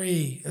a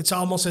very, it's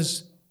almost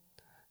as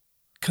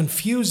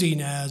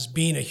confusing as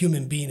being a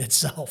human being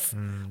itself,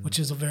 which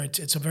is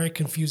it's a very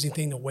confusing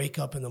thing to wake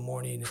up in the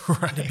morning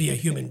and to be a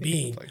human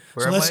being. Like,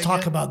 so let's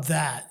talk about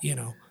that,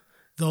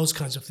 those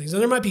kinds of things.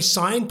 And there might be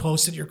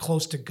signposts that you're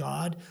close to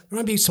God. There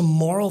might be some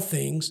moral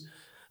things,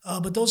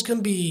 but those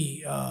can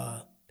be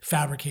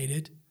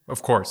fabricated.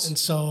 Of course. And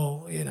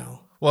so,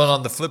 Well, and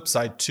on the flip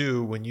side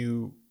too, when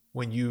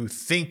you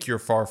think you're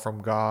far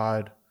from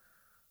God,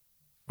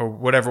 or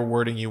whatever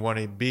wording you want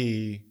to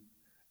be,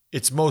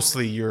 it's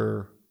mostly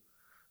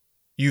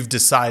you've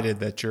decided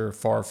that you're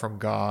far from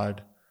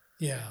God.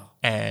 Yeah.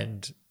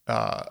 And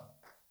what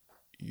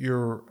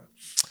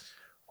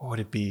would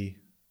it be?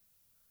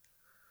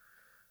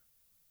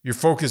 You're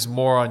focused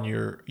more on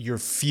your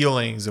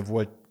feelings of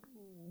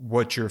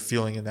what you're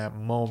feeling in that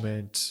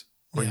moment,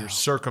 or your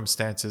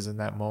circumstances in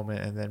that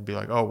moment, and then be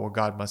like, oh, well,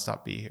 God must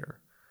not be here.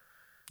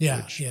 Yeah.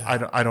 Which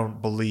Yeah. I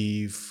don't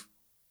believe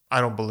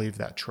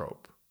that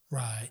trope.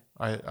 Right.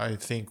 I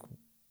think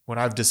when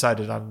I've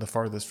decided I'm the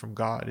farthest from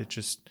God, it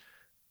just,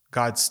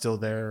 God's still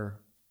there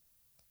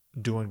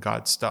doing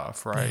God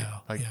stuff, right? Yeah,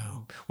 like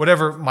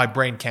whatever my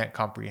brain can't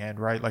comprehend,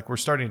 right? Like we're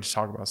starting to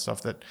talk about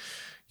stuff that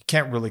you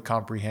can't really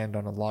comprehend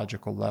on a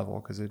logical level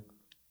because it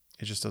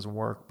just doesn't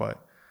work.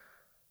 But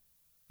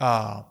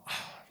I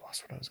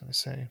lost what I was going to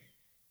say.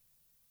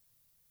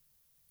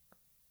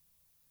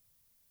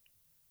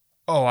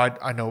 Oh,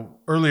 I know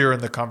earlier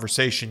in the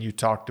conversation you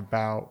talked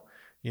about,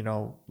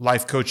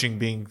 life coaching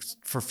being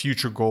for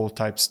future goal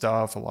type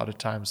stuff. A lot of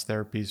times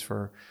therapies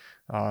for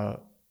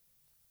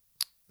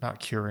not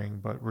curing,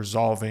 but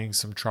resolving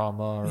some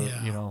trauma,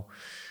 or,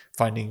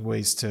 finding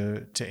ways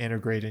to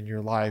integrate in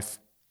your life.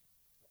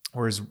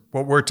 Whereas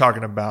what we're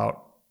talking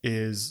about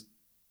is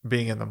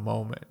being in the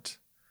moment.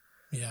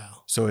 Yeah.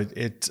 So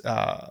it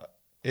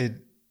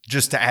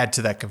just to add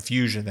to that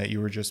confusion that you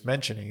were just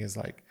mentioning is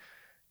like,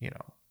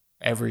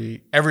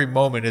 every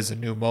moment is a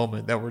new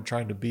moment that we're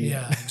trying to be.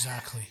 Yeah,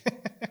 exactly.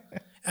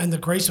 And the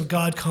grace of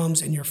God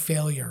comes in your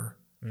failure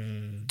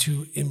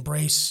to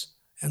embrace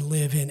and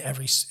live in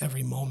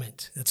every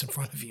moment that's in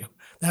front of you.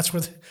 That's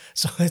where.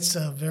 So it's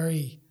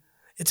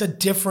a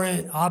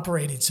different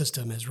operating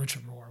system, as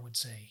Richard Rohr would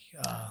say.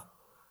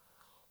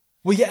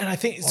 Well, yeah, and I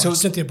think so.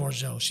 Cynthia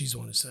Bourgeault, she's the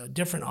one who said a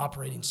different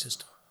operating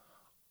system.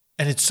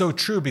 And it's so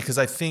true because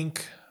I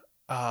think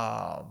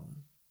that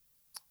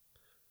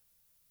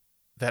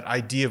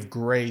idea of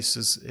grace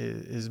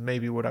is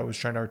maybe what I was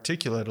trying to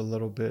articulate a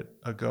little bit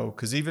ago.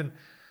 Because even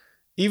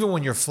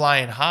when you're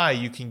flying high,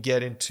 you can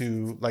get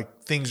into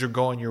like things are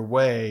going your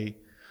way.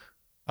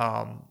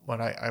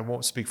 When I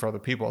won't speak for other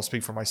people, I'll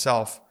speak for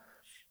myself.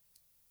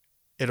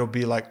 It'll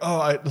be like,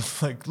 oh,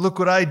 look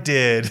what I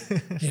did.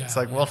 Yeah, it's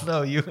like, well,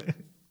 no,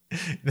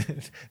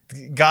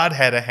 God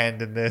had a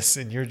hand in this,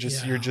 and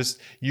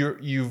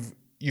you've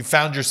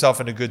found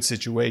yourself in a good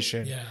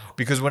situation. Yeah.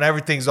 Because when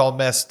everything's all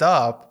messed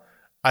up,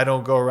 I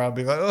don't go around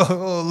being like,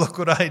 oh, look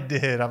what I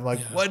did. I'm like,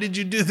 why did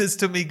you do this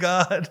to me,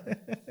 God?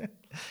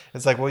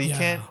 It's like, well, you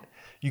can't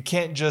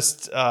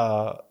just,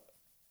 I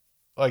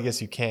guess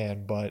you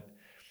can, but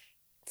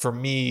for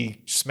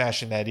me,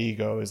 smashing that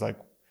ego is like,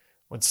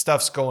 when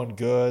stuff's going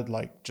good,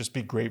 like just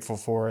be grateful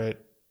for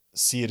it,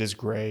 see it as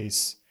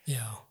grace.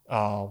 Yeah.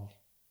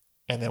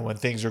 And then when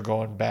things are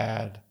going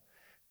bad,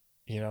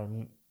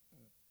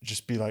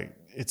 just be like,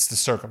 it's the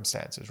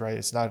circumstances, right?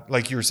 It's not,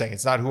 like you were saying,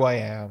 it's not who I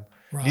am.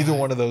 Right. Neither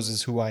one of those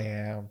is who I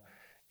am.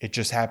 It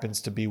just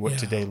happens to be what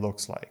today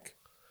looks like.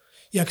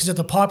 Yeah, because at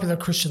the popular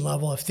Christian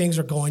level, if things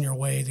are going your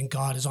way, then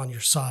God is on your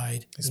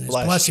side and is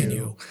blessing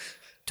you.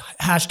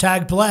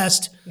 Hashtag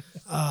blessed.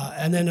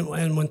 And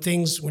when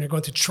you're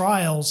going through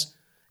trials,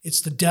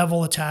 it's the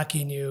devil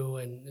attacking you,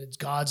 and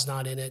God's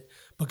not in it.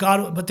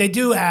 But they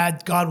do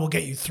add, God will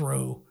get you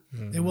through.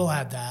 Mm-hmm. They will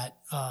add that,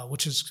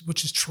 which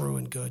is true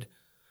and good.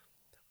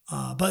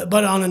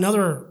 But on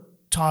another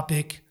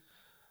topic,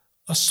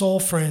 a soul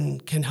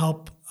friend can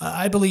help.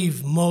 I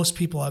believe most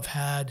people have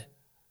had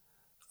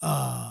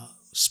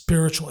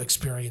spiritual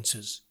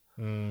experiences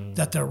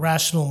that their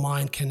rational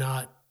mind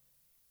cannot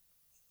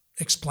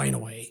explain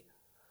away.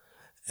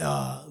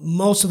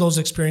 Most of those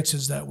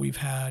experiences that we've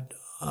had,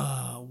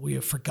 we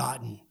have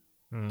forgotten.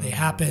 They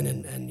happen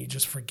and you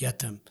just forget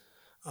them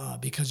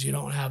because you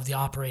don't have the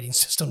operating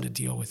system to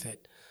deal with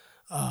it.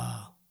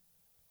 I'm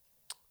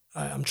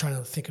trying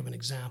to think of an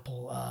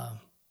example.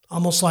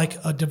 Almost like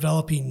a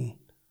developing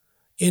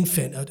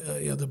infant,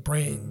 the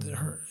brain,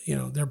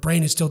 their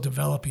brain is still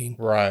developing.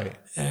 Right.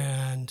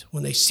 And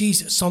when they see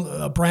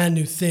a brand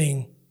new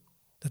thing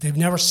that they've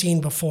never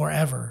seen before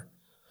ever,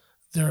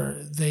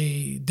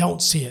 they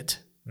don't see it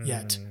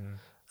yet.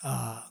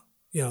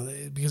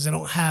 Because they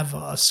don't have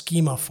a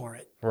schema for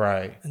it.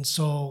 Right. And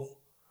so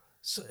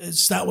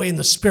it's that way in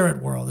the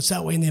spirit world. It's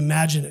that way in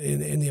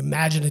the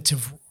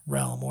imaginative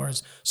realm, or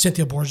as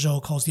Cynthia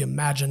Bourgeault calls the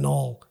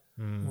imaginal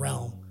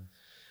realm.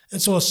 And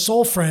so a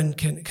soul friend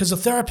can, because a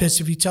therapist,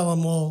 if you tell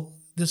them, well,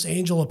 this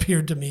angel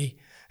appeared to me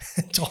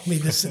and told me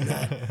this and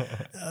that,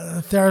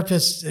 a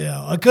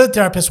good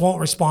therapist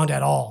won't respond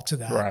at all to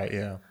that. Right,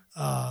 yeah.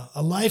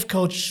 A life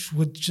coach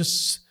would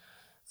just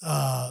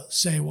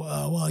say,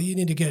 well, you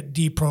need to get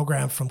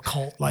deprogrammed from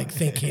cult-like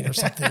thinking or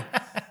something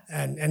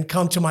and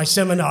come to my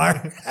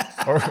seminar.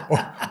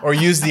 or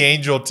use the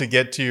angel to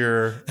get to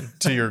your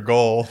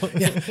goal.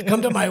 Yeah,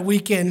 come to my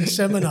weekend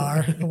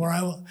seminar where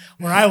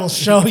I will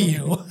show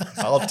you.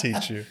 I'll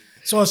teach you.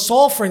 So a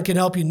soul friend can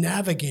help you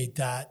navigate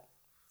that,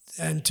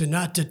 and to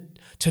not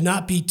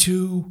be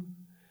too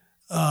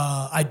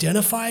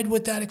identified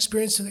with that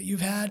experience that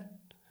you've had,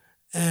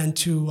 and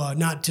to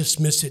not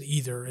dismiss it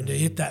either, and to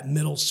hit that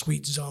middle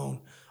sweet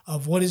zone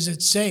of what is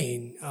it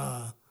saying?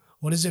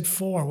 What is it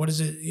for? What is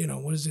it,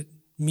 what does it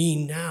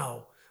mean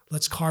now?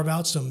 Let's carve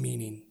out some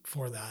meaning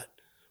for that.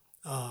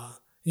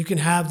 You can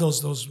have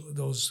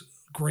those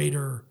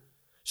greater,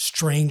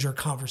 stranger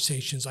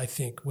conversations, I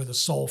think, with a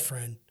soul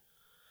friend.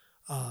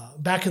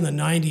 Back in the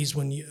 90s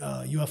when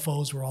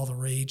UFOs were all the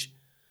rage,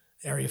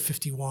 Area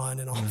 51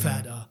 and all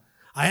that,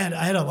 I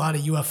had a lot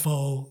of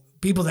UFO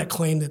people that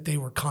claimed that they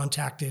were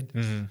contacted.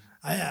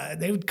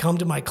 They would come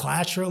to my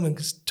classroom and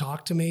just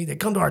talk to me. They'd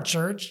come to our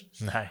church.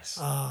 Nice.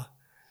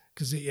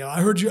 Because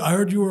I heard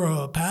you were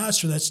a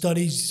pastor that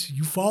studies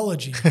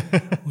ufology,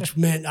 which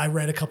meant I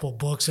read a couple of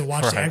books and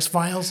watched the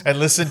X-Files. And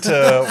listened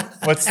to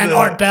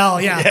Art Bell,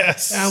 yeah.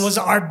 Yes. And I was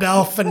an Art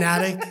Bell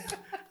fanatic.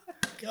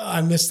 God,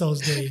 I miss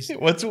those days.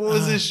 What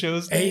was his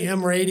show's name?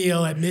 AM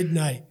radio at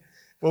midnight.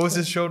 What was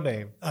his show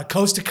name?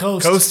 Coast to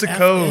Coast. Coast to FM,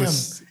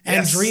 Coast. And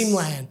Yes.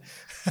 Dreamland.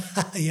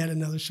 He had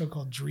another show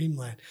called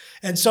Dreamland.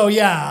 And so,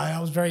 I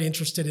was very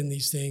interested in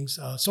these things.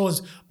 So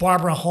was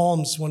Barbara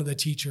Holmes, one of the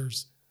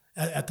teachers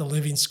at the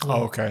Living School.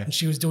 Oh, okay. And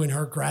she was doing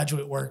her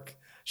graduate work.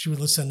 She would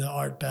listen to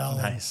Art Bell.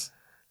 Nice.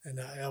 And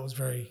that was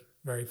very,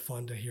 very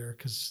fun to hear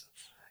because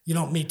you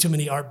don't meet too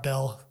many Art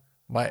Bell.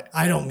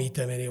 I don't meet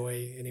them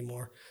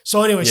anymore.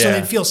 So anyway, so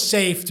they'd feel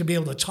safe to be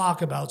able to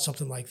talk about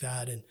something like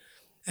that.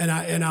 And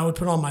I would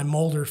put on my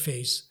Mulder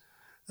face.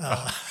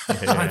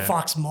 My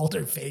Fox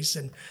Mulder face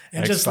and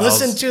just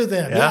listen to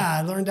them. Yeah,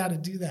 I learned how to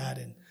do that.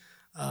 And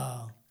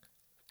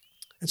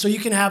so you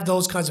can have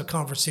those kinds of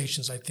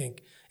conversations, I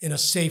think, in a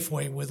safe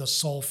way with a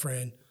soul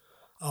friend,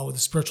 with a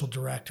spiritual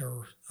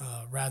director,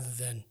 rather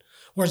than,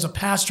 whereas a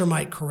pastor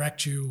might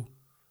correct you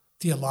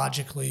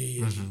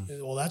theologically.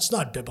 Well, that's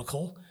not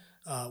biblical.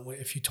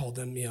 If you told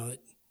them, that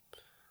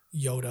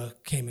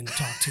Yoda came and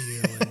talked to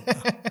you. And,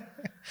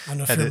 I don't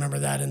know if you remember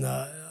that in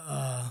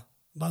the,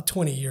 about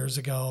 20 years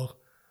ago.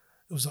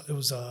 It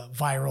was a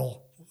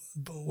viral,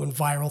 when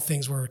viral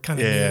things were kind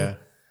of new.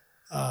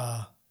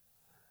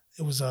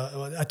 It was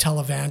a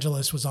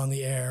televangelist was on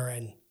the air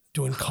and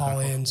doing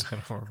call-ins. I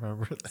don't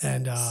remember that.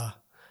 And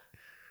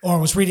or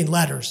was reading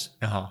letters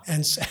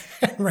and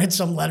read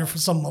some letter from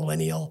some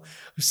millennial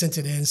who sent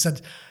it in and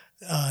said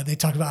they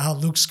talked about how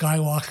Luke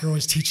Skywalker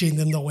was teaching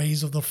them the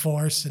ways of the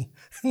Force, and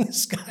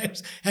this guy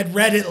had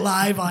read it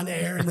live on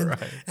air,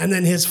 and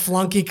then his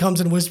flunky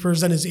comes and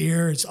whispers in his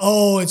ear, it's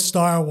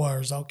Star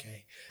Wars, okay.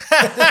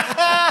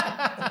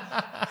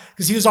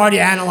 Because he was already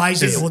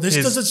analyzing it. Well, this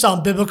doesn't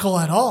sound biblical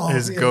at all.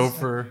 His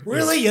gopher.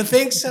 Really? You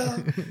think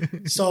so?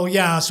 So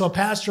a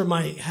pastor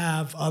might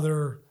have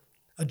other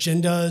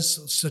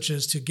agendas, such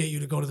as to get you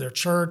to go to their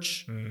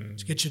church,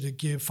 to get you to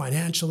give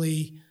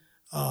financially,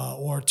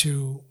 or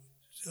to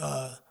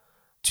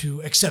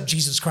accept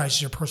Jesus Christ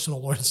as your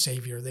personal Lord and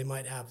Savior. They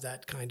might have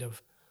that kind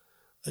of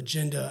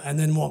agenda and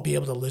then won't be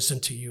able to listen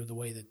to you the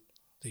way that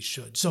they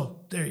should.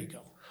 So there you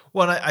go.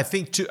 Well, I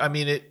think too,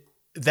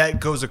 that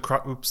goes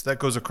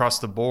across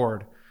the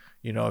board.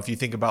 If you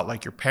think about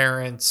like your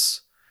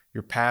parents,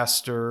 your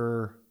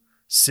pastor,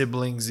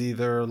 siblings,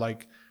 either,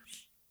 like,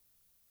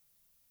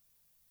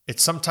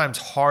 it's sometimes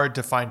hard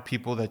to find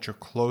people that you're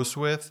close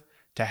with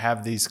to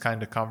have these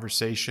kind of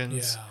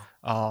conversations.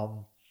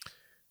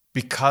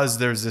 Because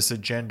there's this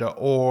agenda,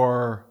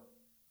 or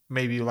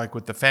maybe like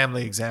with the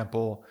family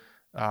example,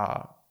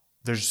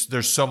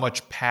 there's so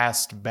much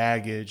past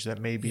baggage that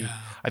maybe,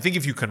 I think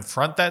if you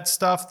confront that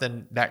stuff,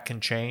 then that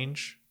can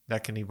change,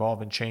 that can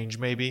evolve and change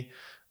maybe.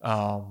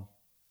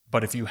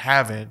 But if you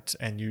haven't,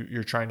 and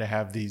you're trying to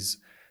have these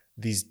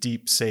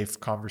deep, safe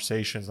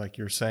conversations, like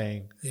you're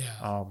saying,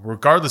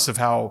 regardless of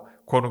how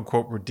quote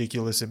unquote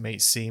ridiculous it may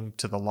seem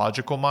to the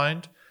logical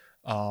mind,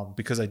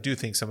 because I do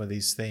think some of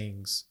these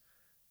things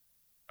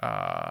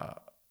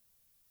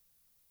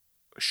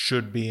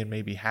should be and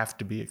maybe have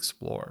to be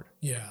explored.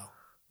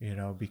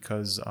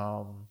 Because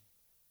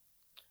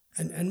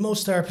and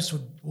most therapists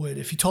would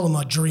if you told them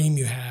a dream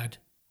you had,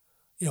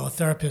 a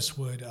therapist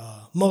would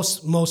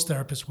most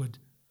therapists would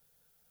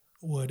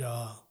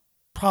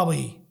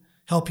probably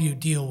help you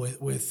deal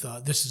with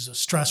this is a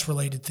stress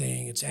related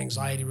thing, it's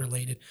anxiety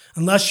related,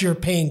 unless you're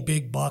paying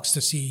big bucks to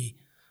see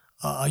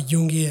a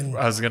Jungian,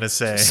 I was gonna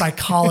say,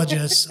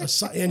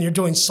 psychologist, and you're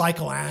doing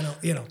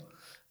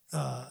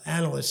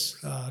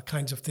analyst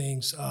kinds of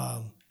things,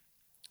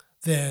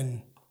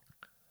 then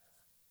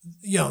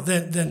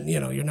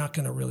you're not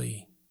going to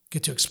really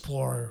get to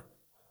explore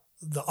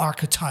the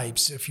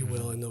archetypes, if you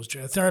will, in those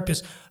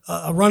therapists.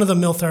 A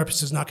run-of-the-mill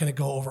therapist is not going to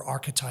go over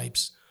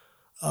archetypes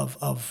of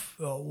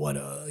what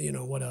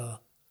a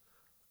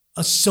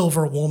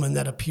silver woman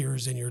that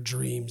appears in your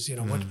dreams.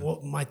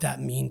 What might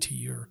that mean to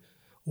you?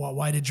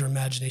 Why did your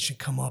imagination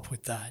come up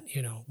with that?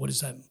 What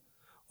is that?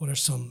 What are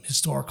some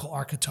historical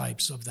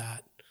archetypes of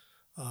that?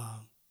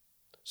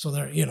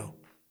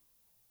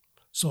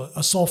 So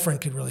a soul friend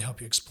could really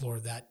help you explore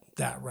that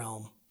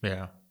realm.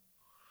 Yeah.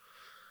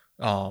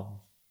 And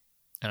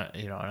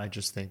I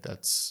just think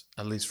that's,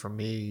 at least for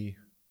me,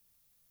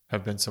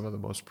 have been some of the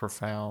most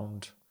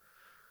profound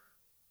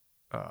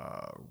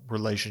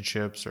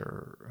relationships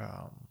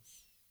or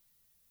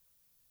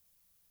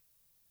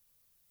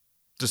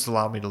just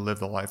allow me to live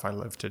the life I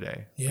live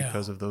today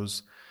because of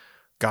those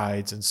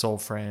guides and soul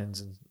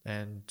friends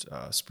and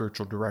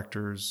spiritual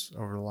directors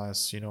over the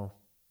last,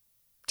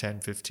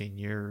 10, 15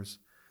 years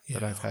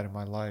that I've had in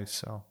my life.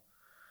 So,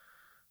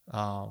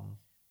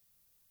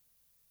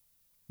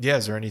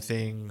 is there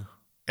anything,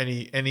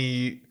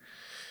 any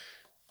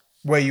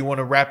way you want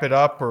to wrap it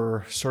up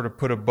or sort of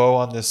put a bow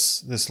on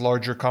this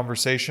larger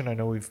conversation? I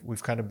know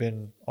we've kind of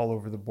been all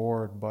over the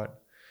board, but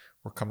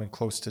we're coming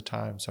close to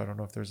time. So I don't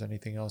know if there's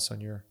anything else on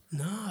your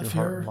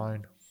heart and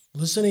mind.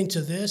 Listening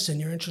to this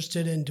and you're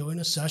interested in doing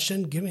a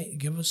session,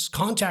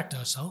 contact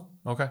us.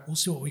 Okay. We'll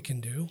see what we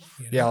can do.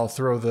 Yeah. I'll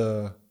throw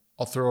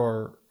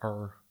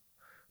our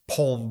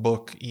poem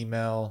book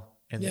email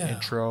in the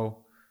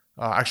intro.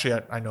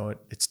 Actually, I know it.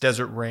 It's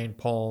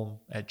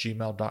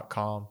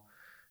desertrainpoem@gmail.com.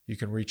 You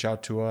can reach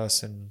out to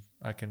us and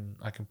I can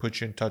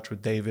put you in touch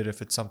with David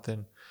if it's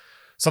something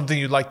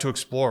you'd like to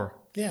explore.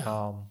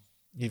 Yeah.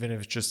 Even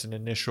if it's just an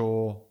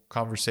initial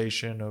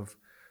conversation of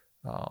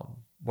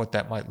what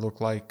that might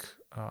look like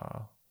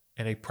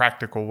in a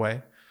practical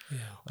way,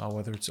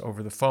 whether it's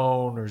over the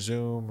phone or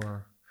Zoom,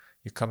 or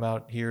you come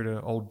out here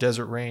to Old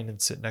Desert Rain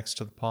and sit next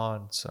to the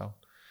pond. So,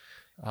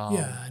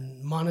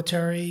 and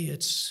monetary,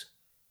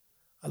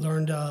 I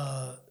learned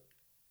a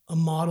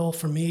model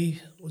for me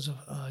was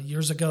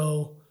years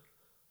ago.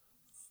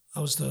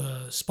 I was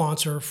the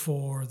sponsor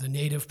for the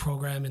Native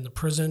program in the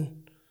prison,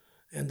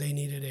 and they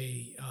needed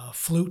a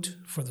flute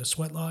for the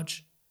sweat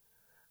lodge.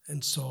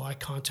 And so I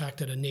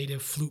contacted a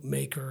Native flute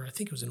maker. I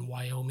think it was in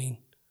Wyoming.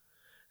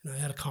 And I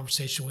had a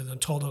conversation with him,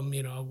 told him,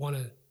 I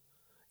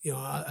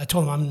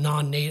told him I'm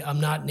not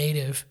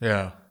Native.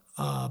 Yeah.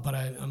 But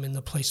I'm in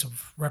the place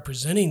of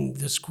representing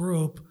this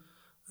group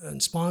and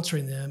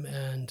sponsoring them.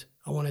 And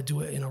I want to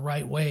do it in a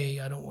right way.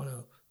 I don't want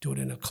to do it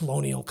in a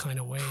colonial kind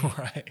of way.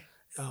 Right.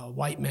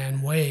 White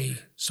man way.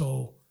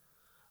 So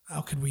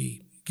how could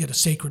we get a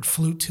sacred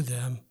flute to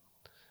them?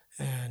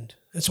 And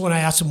so when I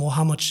asked him, well,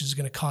 how much is it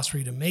going to cost for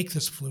you to make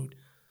this flute?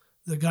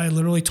 The guy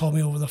literally told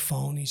me over the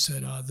phone. He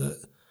said,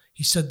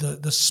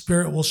 the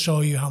spirit will show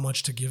you how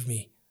much to give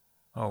me.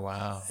 Oh,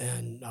 wow.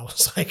 And I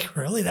was like,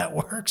 really? That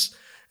works?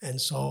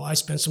 And so I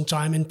spent some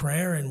time in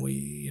prayer and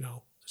we,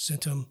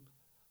 sent him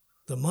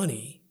the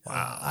money.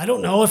 Wow. I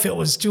don't know if it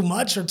was too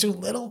much or too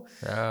little.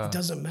 Yeah. It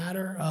doesn't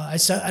matter. I've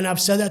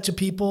said that to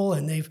people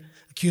and they've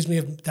accused me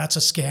of that's a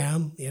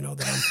scam,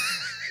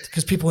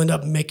 because people end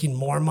up making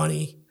more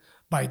money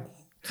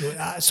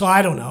so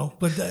I don't know,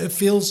 but it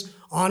feels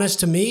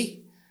honest to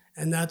me,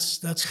 and that's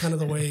kind of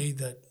the way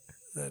that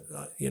I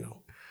do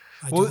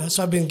that.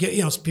 So I've been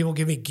people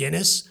give me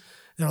Guinness.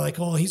 They're like,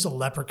 oh, he's a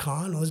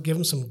leprechaun. Let's give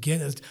him some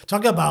Guinness.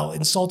 Talk about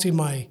insulting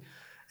my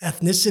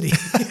ethnicity.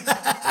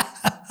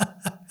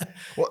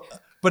 Well,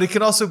 but it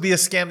can also be a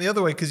scam the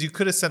other way because you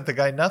could have sent the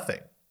guy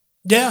nothing.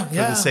 For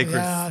the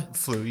sacred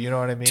flute, you know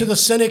what I mean? To the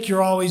cynic,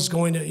 you're always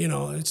going to,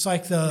 it's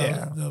like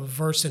the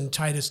verse in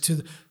Titus,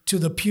 to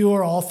the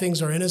pure, all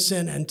things are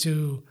innocent, and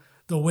to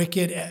the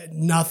wicked,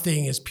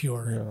 nothing is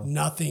pure. Yeah.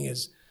 Nothing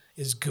is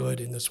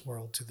good in this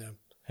world to them.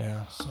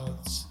 Yeah. So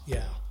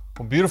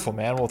Well, beautiful,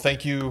 man. Well,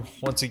 thank you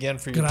once again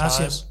for your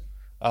time.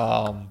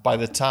 By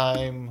the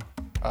time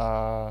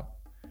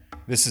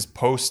this is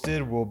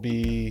posted, we'll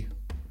be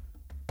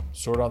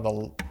sort of on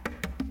the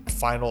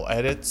final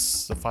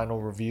edits, the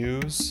final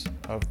reviews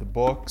of the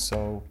book.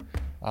 So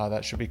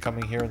that should be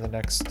coming here in the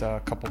next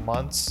couple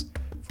months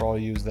for all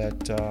you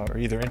that are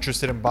either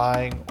interested in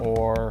buying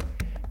or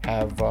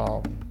have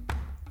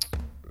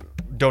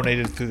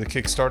donated through the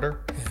Kickstarter.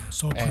 Yeah,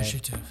 so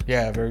appreciative.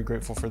 And, very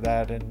grateful for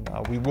that. And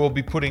we will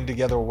be putting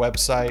together a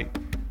website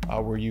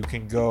where you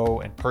can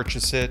go and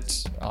purchase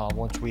it.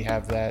 Once we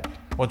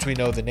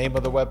know the name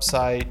of the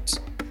website,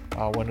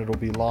 when it'll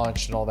be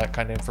launched and all that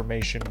kind of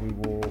information,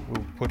 we'll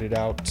put it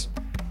out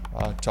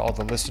to all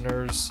the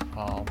listeners.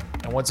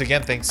 And once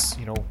again, thanks.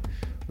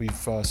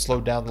 We've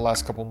slowed down the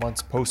last couple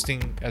months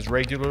posting as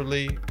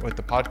regularly with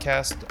the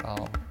podcast,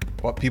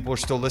 but people are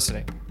still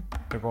listening.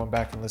 They're going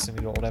back and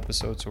listening to old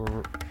episodes.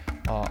 So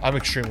I'm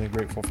extremely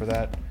grateful for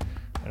that.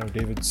 I know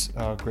David's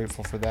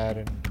grateful for that,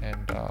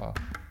 and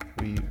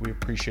we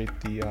appreciate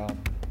the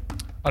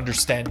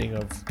understanding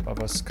of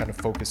us kind of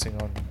focusing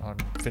on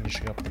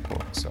finishing up the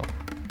book. So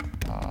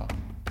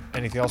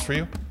anything else for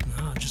you?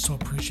 No, just so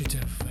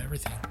appreciative of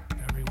everything,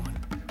 everyone.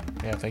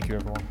 Yeah, thank you,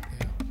 everyone.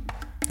 Yeah.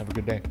 Have a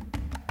good day.